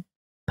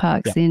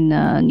parks in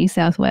New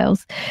South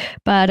Wales.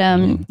 But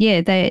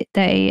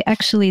they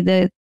actually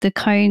the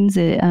cones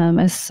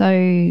are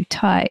so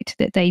tight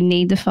that they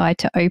need the fire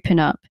to open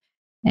up,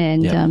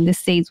 and the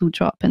seeds will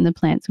drop and the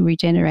plants will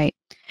regenerate.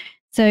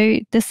 So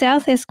the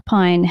South Esk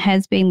pine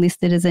has been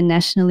listed as a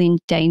nationally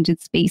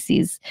endangered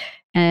species,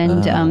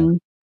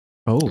 and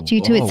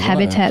due to its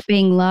habitat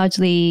being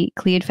largely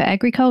cleared for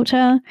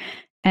agriculture,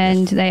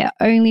 and they are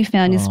only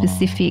found in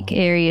specific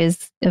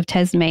areas of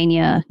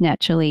Tasmania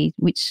naturally,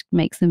 which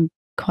makes them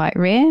quite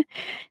rare.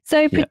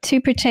 So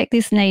to protect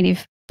this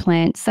native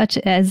plant, such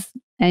as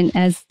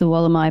the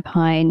Wollemi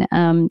pine,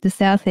 the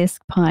South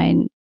Esk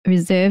Pine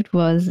Reserve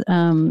was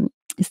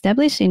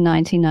established in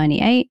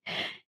 1998.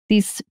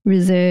 This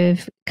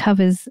reserve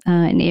covers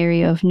an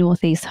area of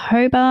northeast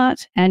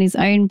Hobart and is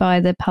owned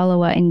by the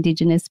Palawa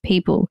Indigenous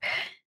people.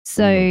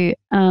 So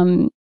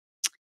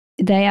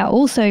they are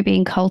also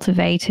being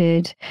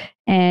cultivated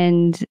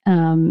and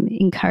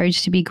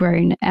encouraged to be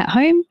grown at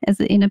home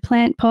in a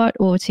plant pot,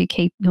 or to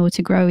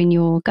grow in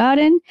your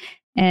garden,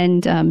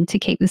 and to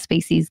keep the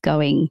species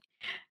going.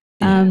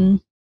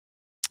 And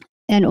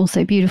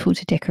also beautiful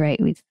to decorate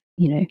with,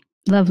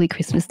 lovely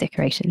Christmas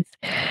decorations.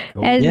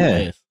 Cool.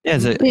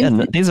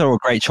 These are all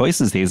great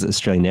choices, these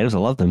Australian natives. I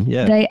love them.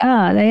 Yeah, they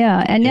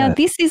are. And now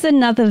this is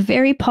another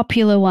very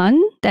popular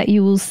one that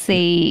you will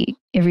see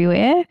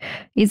everywhere.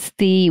 It's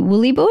the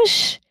woolly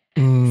bush.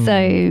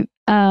 So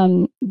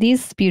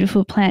this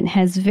beautiful plant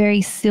has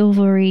very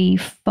silvery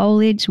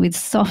foliage with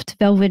soft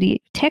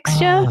velvety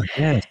texture.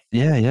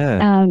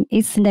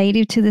 It's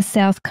native to the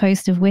south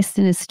coast of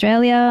Western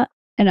Australia.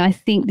 And I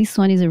think this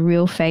one is a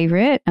real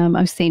favourite.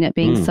 I've seen it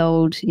being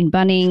sold in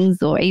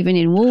Bunnings or even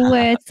in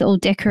Woolworths, all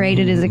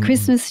decorated as a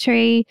Christmas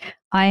tree.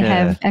 I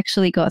have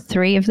actually got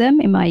 3 of them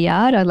in my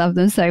yard. I love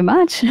them so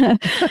much.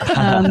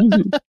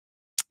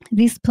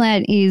 This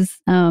plant is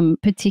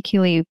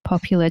particularly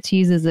popular to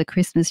use as a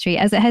Christmas tree,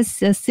 as it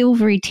has a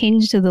silvery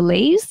tinge to the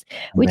leaves,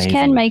 which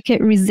can make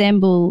it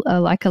resemble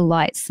like a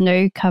light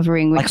snow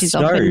covering, which is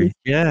often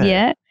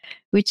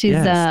which is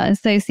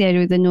associated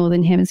with the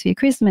Northern Hemisphere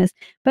Christmas.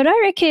 But I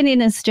reckon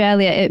in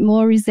Australia it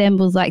more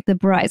resembles like the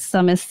bright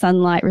summer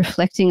sunlight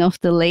reflecting off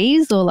the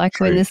leaves, or like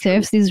when the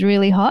surface is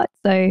really hot.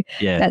 So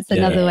that's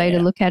another way to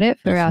look at it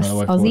for us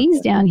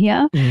Aussies down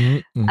here.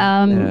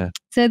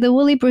 So the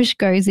woolly bush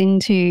goes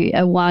into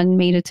a 1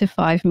 metre to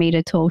 5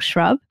 metre tall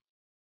shrub.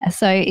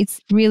 So it's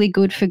really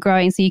good for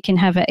growing. So you can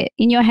have it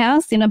in your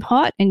house in a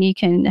pot, and you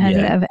can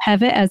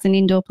have it as an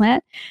indoor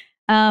plant.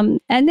 And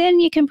then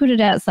you can put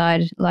it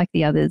outside like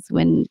the others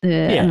when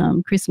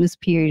the Christmas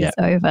period is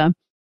over.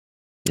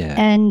 Yeah.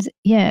 And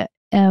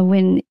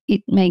when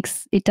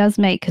it does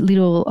make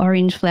little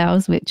orange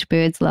flowers, which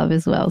birds love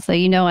as well. So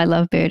I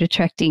love bird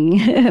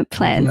attracting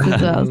plants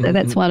as well. So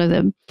that's one of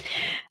them.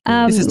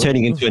 This is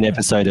turning into an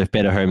episode of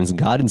Better Homes and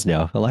Gardens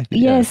now. I like it.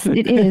 Yes,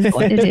 it is.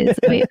 It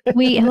is.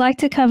 We like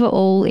to cover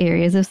all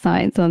areas of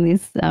science on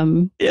this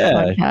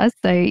podcast.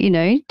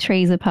 So,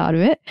 trees are part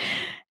of it.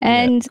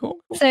 And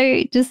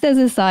so just as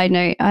a side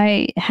note,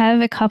 I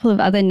have a couple of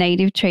other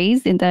native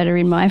trees that are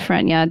in my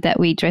front yard that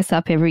we dress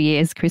up every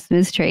year as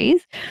Christmas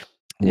trees.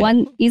 Yeah.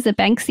 One is a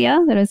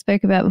Banksia that I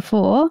spoke about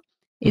before.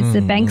 It's the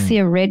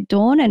Banksia Red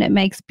Dawn, and it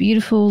makes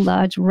beautiful,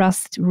 large,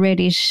 rust,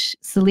 reddish,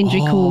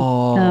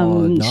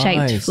 cylindrical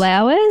shaped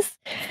flowers.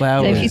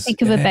 So if you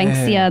think of a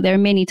Banksia, there are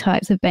many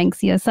types of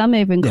Banksia. Some are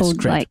even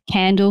called like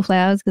candle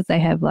flowers because they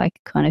have like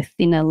kind of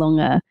thinner,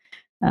 longer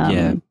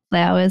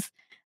flowers.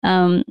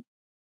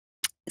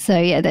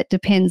 So, that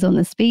depends on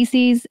the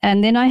species.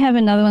 And then I have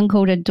another one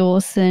called a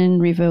Dawson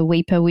River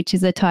Weeper, which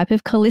is a type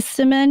of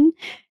callistemon,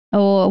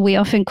 or we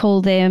often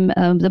call them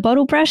the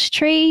bottle brush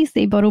tree.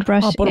 See bottle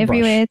brush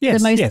everywhere.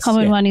 Yes, the most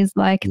common one is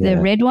like the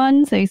red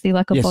one. So you see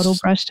like a bottle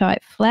brush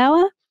type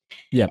flower.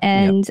 Yeah.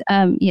 And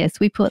yes,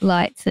 we put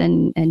lights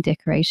and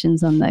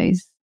decorations on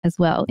those as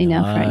well in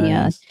our front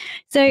yard.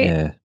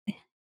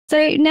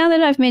 So now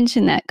that I've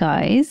mentioned that,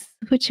 guys,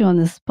 put you on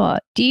the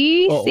spot. Do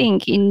you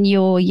think in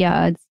your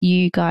yards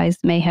you guys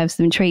may have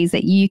some trees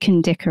that you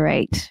can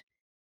decorate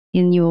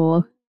in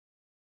your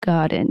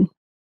garden?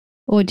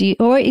 Or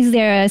is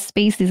there a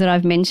species that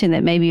I've mentioned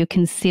that maybe you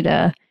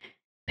consider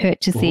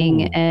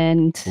purchasing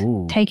and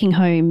taking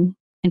home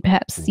and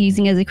perhaps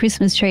using as a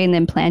Christmas tree and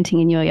then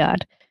planting in your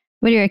yard?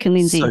 What do you reckon,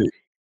 Lindsay?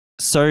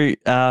 So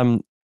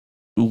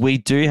we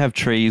do have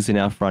trees in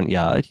our front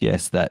yard,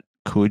 yes, that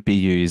could be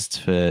used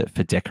for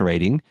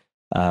decorating.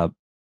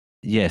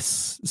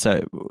 Yes.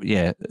 So,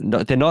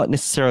 they're not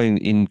necessarily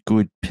in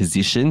good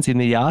positions in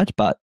the yard,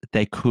 but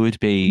they could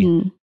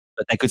be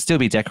but they could still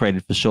be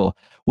decorated for sure.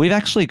 We've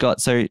actually got,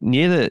 so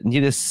near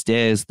the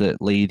stairs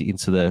that lead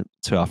to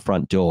our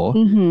front door,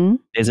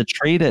 there's a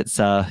tree that's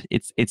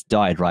it's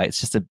died, right?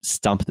 It's just a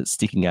stump that's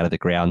sticking out of the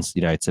ground.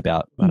 It's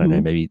about I don't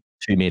know, maybe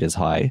 2 meters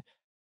high.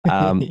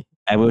 And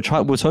we were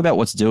talking about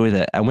what to do with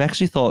it, and we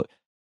actually thought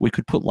we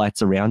could put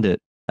lights around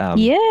it. For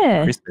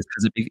Christmas,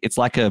 because it's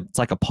like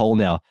a pole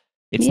now.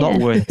 It's not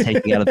worth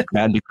taking out of the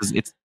ground because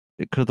it's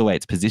because of the way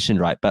it's positioned,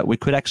 right? But we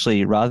could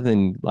actually, rather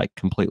than like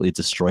completely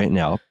destroy it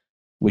now,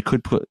 we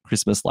could put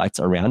Christmas lights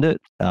around it.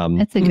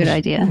 That's a good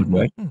idea.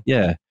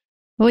 Yeah.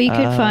 Well, you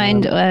could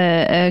find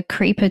a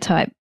creeper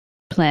type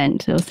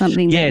plant or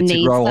something that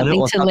needs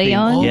something to lay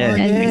on. Yeah,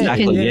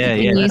 exactly.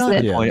 You can use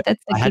it.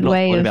 That's a good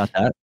way of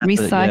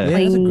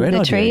recycling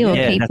the tree or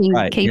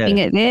keeping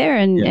it there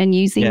and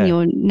using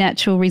your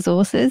natural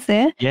resources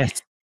there.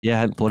 Yes. Yeah, I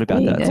hadn't thought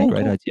about that. That's a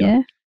great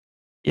idea.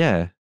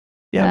 Yeah.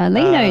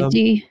 Lino,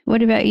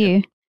 what about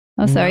you?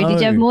 Oh, sorry. Did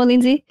you have more,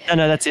 Lindsay?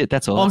 No, that's it.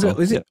 That's all.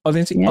 Is it? Oh,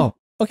 Lindsay? Oh,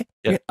 okay.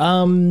 Yeah.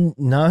 No,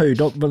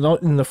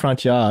 not in the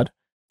front yard.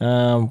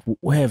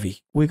 Where have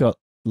we got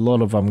a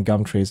lot of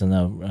gum trees on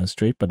our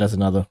street, but that's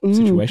another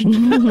situation.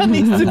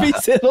 Needs to be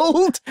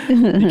settled.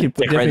 You can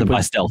decorate them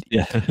by stealth.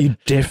 Yeah, you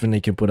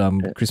definitely can put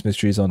Christmas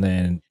trees on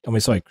there, and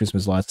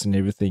Christmas lights and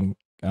everything.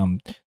 To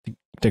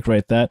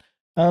decorate that.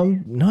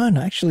 No,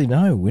 actually,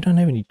 no. We don't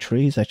have any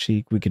trees.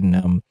 Actually, we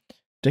can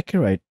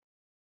decorate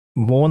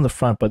more in the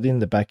front, but in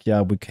the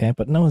backyard we can.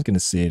 But no one's going to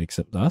see it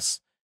except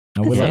us.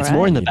 It's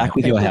more in the back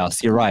with your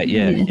house. You're right.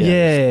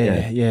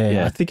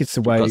 Yeah. I think it's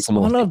the way.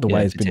 One of the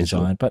way it's been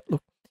designed, but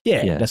look.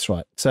 Yeah, that's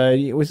right. So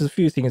there's a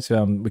few things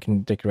we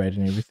can decorate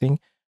and everything.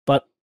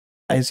 But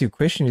as your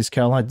question is,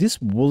 Caroline, this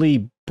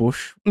woolly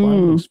bush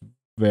one looks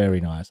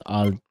very nice.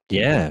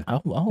 They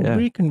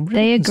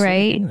are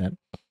great,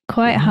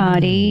 quite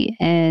hardy,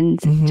 and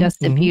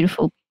just a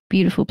beautiful,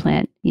 beautiful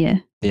plant. Yeah.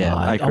 Yeah,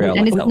 I agree.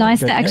 And it's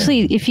nice to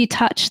actually, if you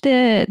touch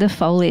the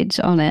foliage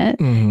on it,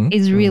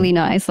 it's really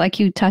nice.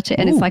 Like you touch it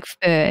and it's like fur.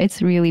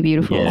 It's really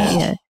beautiful.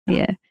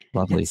 Yeah.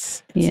 Lovely.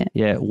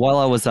 Yeah. While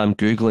I was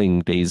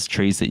Googling these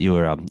trees that you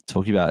were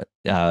talking about,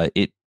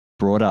 it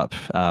brought up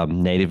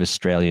native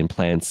Australian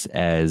plants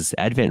as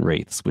Advent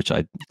wreaths, which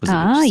I was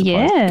surprised.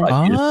 Yeah.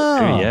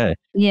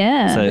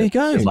 So there you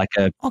go. It's like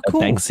a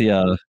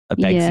Banksia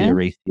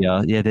wreath.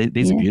 Yeah,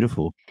 these are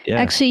beautiful.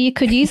 Yeah. Actually, you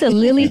could use a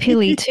lily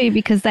pilly too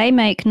because they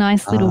make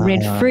nice little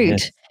red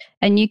fruit. Yes.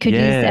 And you could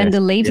use, and the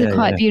leaves are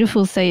quite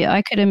beautiful. So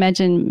I could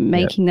imagine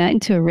making that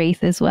into a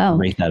wreath as well.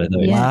 Wreath out of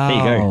those. Wow. There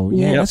you go.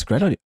 Yeah, that's a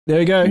great idea. There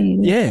you go.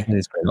 Yeah.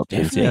 There's great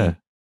options. There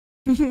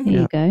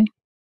you go.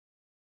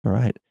 All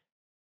right.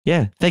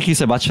 Yeah. Thank you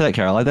so much for that,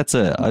 Caroline.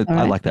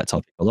 I like that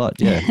topic a lot.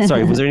 Yeah.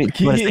 Sorry, was there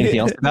anything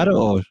else about it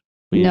or?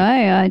 No,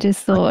 I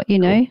just thought,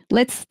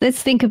 let's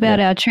think about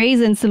our trees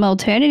and some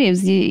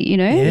alternatives,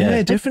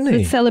 Yeah, definitely.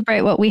 Let's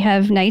celebrate what we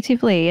have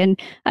natively. And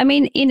I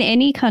mean, in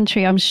any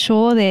country, I'm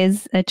sure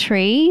there's a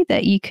tree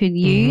that you could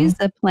use,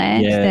 a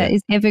plant that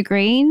is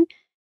evergreen,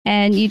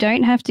 and you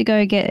don't have to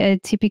go get a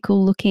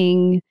typical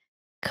looking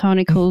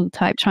conical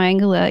type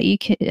triangular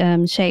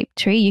shaped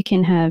tree. You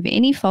can have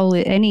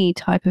any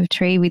type of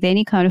tree with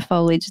any kind of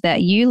foliage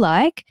that you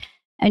like,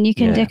 and you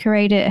can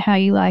decorate it how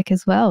you like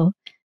as well,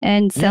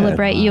 and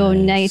celebrate your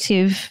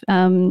native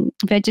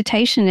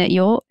vegetation at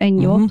your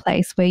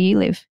place where you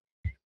live.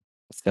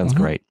 Sounds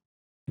great.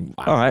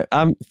 Wow. All right.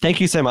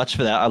 Thank you so much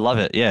for that. I love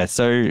it. Yeah.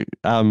 So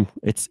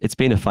it's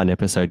been a fun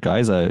episode,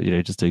 guys.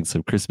 Just doing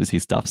some Christmassy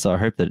stuff. So I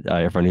hope that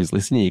everyone who's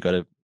listening, you got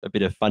a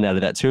bit of fun out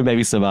of that too.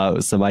 Maybe some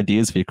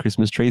ideas for your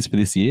Christmas trees for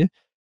this year.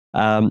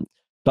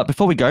 But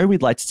before we go,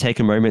 we'd like to take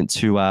a moment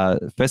to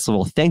first of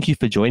all thank you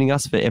for joining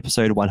us for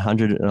episode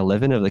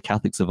 111 of the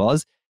Catholics of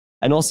Oz,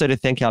 and also to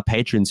thank our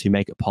patrons who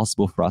make it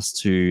possible for us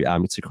to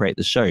create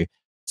the show.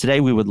 Today,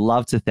 we would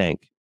love to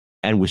thank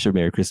and wish a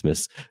Merry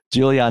Christmas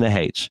Juliana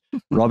H,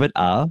 Robert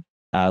R,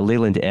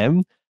 Leland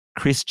M,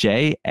 Chris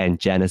J, and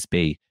Janice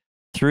B.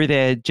 Through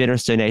their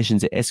generous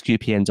donations at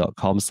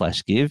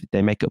sqpn.com/give,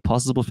 they make it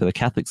possible for the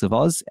Catholics of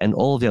Oz and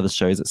all of the other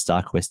shows at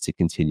StarQuest to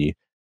continue.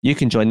 You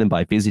can join them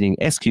by visiting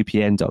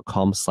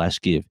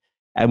sqpn.com/give.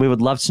 And we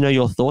would love to know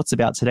your thoughts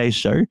about today's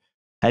show.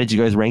 How did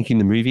you guys ranking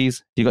the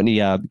movies? Do you got any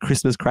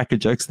Christmas cracker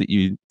jokes that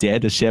you dare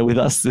to share with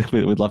us?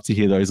 We'd love to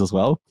hear those as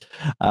well.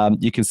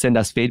 You can send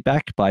us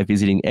feedback by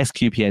visiting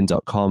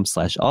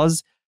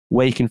sqpn.com/Oz,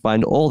 where you can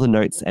find all the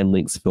notes and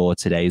links for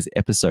today's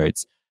episode,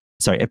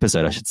 I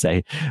should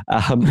say.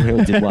 We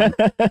only did one.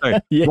 So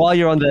while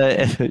you're on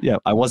the,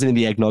 I wasn't in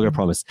the eggnog, I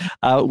promise.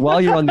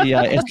 While you're on the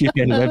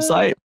SQPN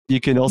website, you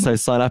can also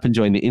sign up and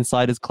join the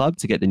Insiders Club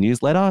to get the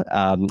newsletter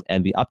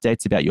and the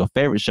updates about your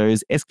favorite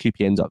shows,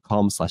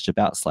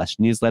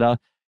 sqpn.com/about/newsletter.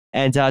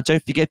 And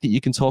don't forget that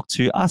you can talk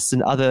to us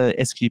and other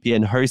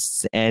SQPN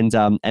hosts and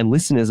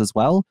listeners as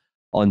well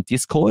on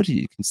Discord.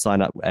 You can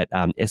sign up at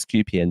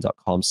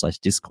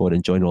sqpn.com/Discord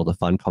and join all the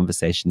fun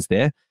conversations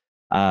there.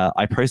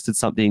 I posted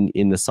something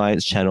in the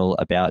Science Channel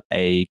about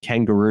a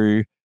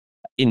kangaroo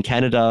in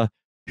Canada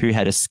who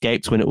had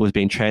escaped when it was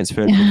being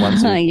transferred from one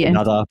zoo to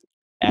another,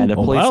 and a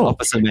police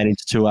officer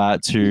managed to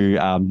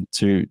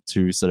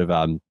sort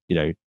of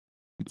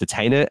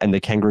detain it, and the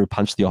kangaroo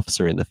punched the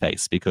officer in the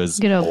face because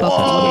that's what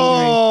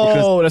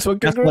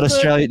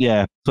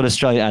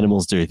Australian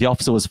animals do. The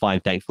officer was fine,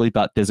 thankfully,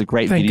 but there's a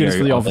great video. Thank you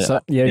for the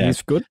officer.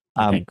 He's good.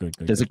 Good.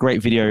 There's a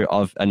great video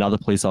of another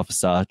police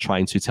officer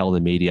trying to tell the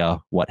media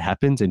what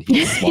happened, and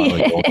he's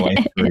smiling all the way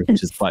through,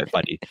 which is quite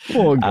funny.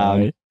 Poor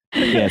guy.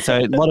 So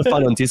a lot of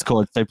fun on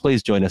Discord. So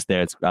please join us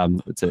there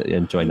and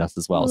join us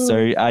as well. So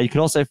you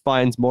can also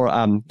find more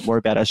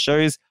about our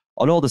shows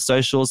on all the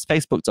socials: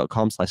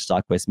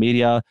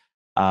 facebook.com/StarQuestMedia,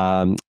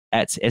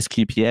 at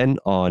SQPN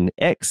on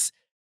X.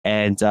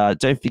 And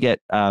don't forget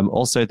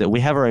also that we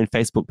have our own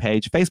Facebook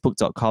page,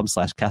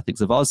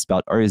 facebook.com/Catholics of Oz,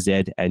 spelled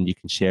OZ, and you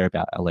can share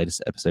about our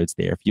latest episodes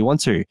there if you want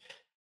to.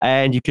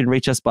 And you can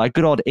reach us by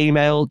good old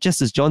email,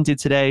 just as John did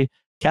today,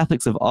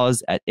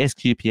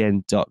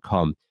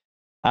 catholics@sqpn.com.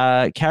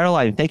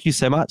 Caroline, thank you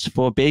so much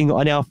for being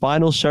on our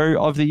final show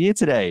of the year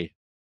today.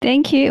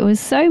 Thank you. It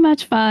was so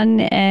much fun,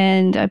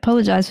 and I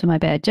apologize for my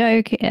bad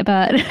joke,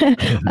 but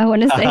I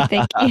want to say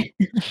thank you.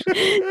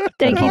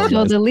 Thank you to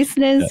all the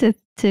listeners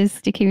to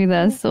sticking with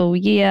us all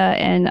year,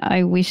 and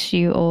I wish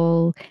you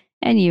all,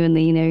 and you and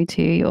Lino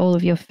too, all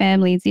of your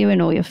families, you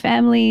and all your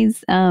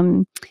families,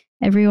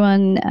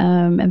 everyone,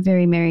 a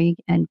very merry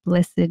and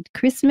blessed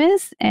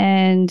Christmas,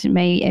 and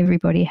may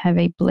everybody have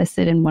a blessed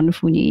and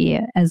wonderful new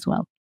year as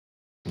well.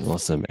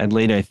 Awesome. And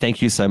Lino,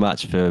 thank you so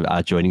much for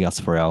joining us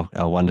for our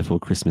wonderful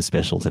Christmas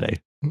special today.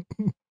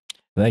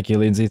 Thank you,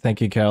 Lindsay.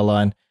 Thank you,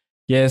 Caroline.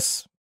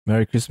 Yes,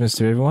 Merry Christmas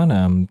to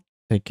everyone.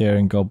 Take care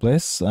and God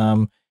bless.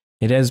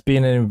 It has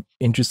been an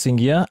interesting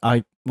year.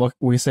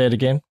 We say it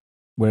again,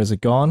 where has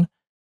it gone?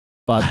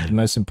 But the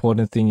most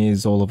important thing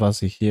is all of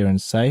us are here and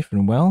safe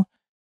and well.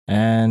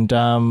 And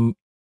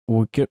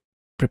we'll get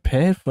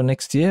prepared for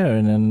next year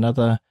and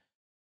another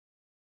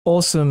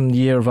awesome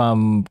year of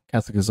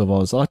Catholics of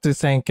Oz. I'd like to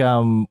thank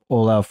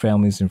all our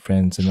families and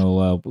friends and all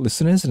our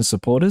listeners and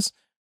supporters,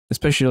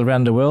 especially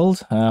around the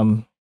world.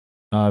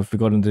 I've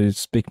forgotten to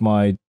speak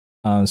my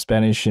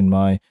Spanish and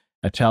my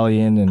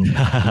Italian and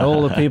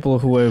all the people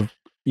who have,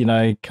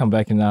 come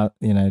back and,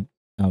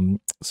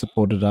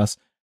 supported us.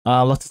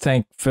 I'd like to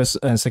thank first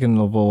and second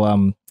of all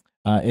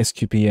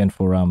SQPN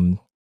for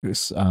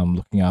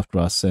looking after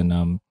us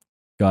and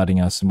guiding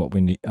us in what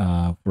we need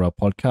for our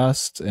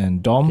podcast,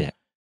 and Dom. Yeah.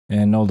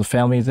 And all the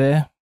family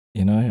there,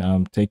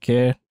 take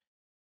care.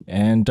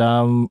 And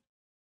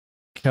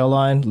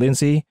Caroline,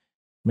 Lindsay,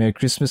 Merry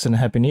Christmas and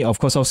Happy New Year. Of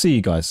course, I'll see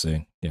you guys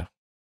soon. Yeah.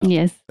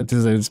 Yes.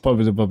 It's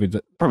probably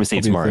see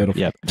you tomorrow.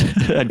 Yeah.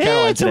 And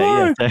Caroline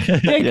today.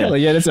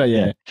 Yeah, that's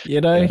right.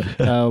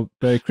 Yeah.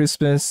 Merry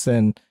Christmas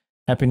and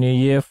Happy New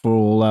Year for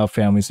all our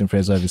families and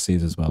friends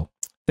overseas as well.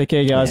 Take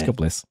care, guys. Yeah. God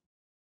bless.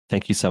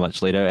 Thank you so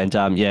much, Lino. And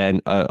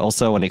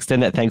also I want to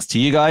extend that thanks to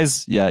you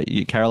guys. Yeah,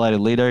 Caroline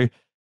and Lino.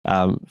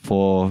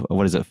 For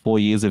 4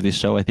 years of this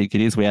show, I think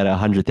it is. We had our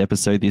 100th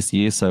episode this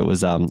year, so it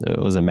was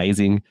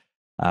amazing.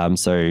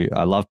 So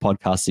I love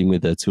podcasting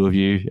with the two of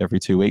you every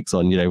 2 weeks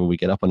on when we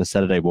get up on a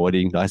Saturday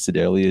morning, nice and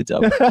early, and do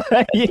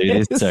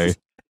this. So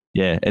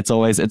Yeah, it's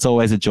always a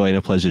joy and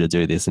a pleasure to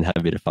do this and have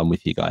a bit of fun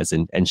with you guys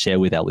and share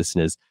with our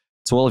listeners.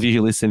 To all of you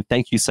who listen,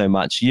 thank you so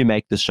much. You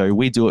make the show.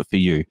 We do it for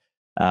you.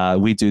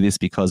 We do this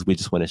because we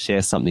just want to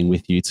share something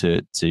with you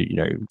to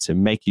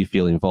make you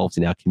feel involved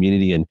in our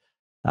community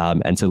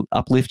and to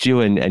uplift you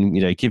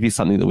and give you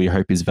something that we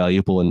hope is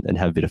valuable and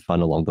have a bit of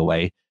fun along the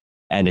way.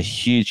 And a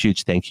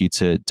huge thank you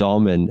to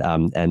Dom and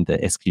the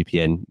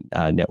SQPN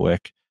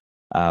network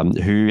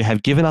who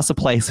have given us a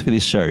place for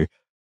this show.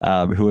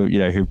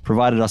 Who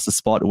provided us a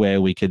spot where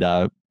we could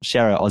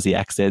share our Aussie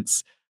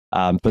accents,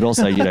 but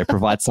also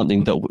provide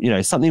something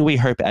that something we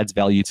hope adds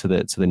value to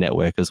the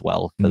network as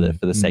well for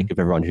the sake of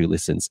everyone who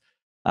listens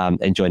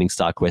and joining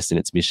StarQuest in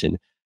its mission.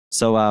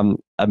 So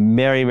a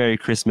Merry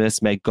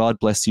Christmas. May God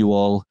bless you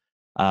all.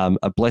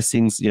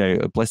 Blessings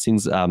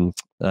to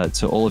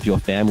all of your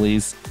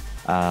families.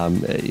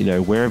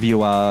 Wherever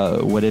you are,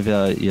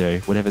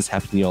 whatever's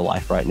happening in your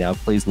life right now,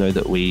 please know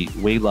that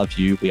we love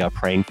you. We are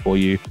praying for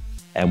you.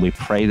 And we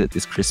pray that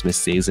this Christmas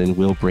season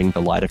will bring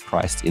the light of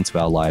Christ into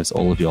our lives,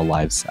 all of your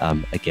lives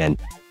again.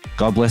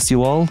 God bless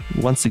you all.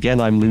 Once again,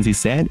 I'm Lindsay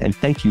Sant, and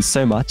thank you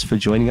so much for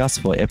joining us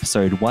for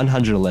episode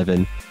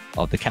 111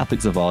 of the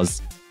Catholics of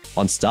Oz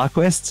on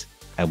StarQuest,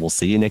 and we'll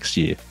see you next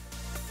year.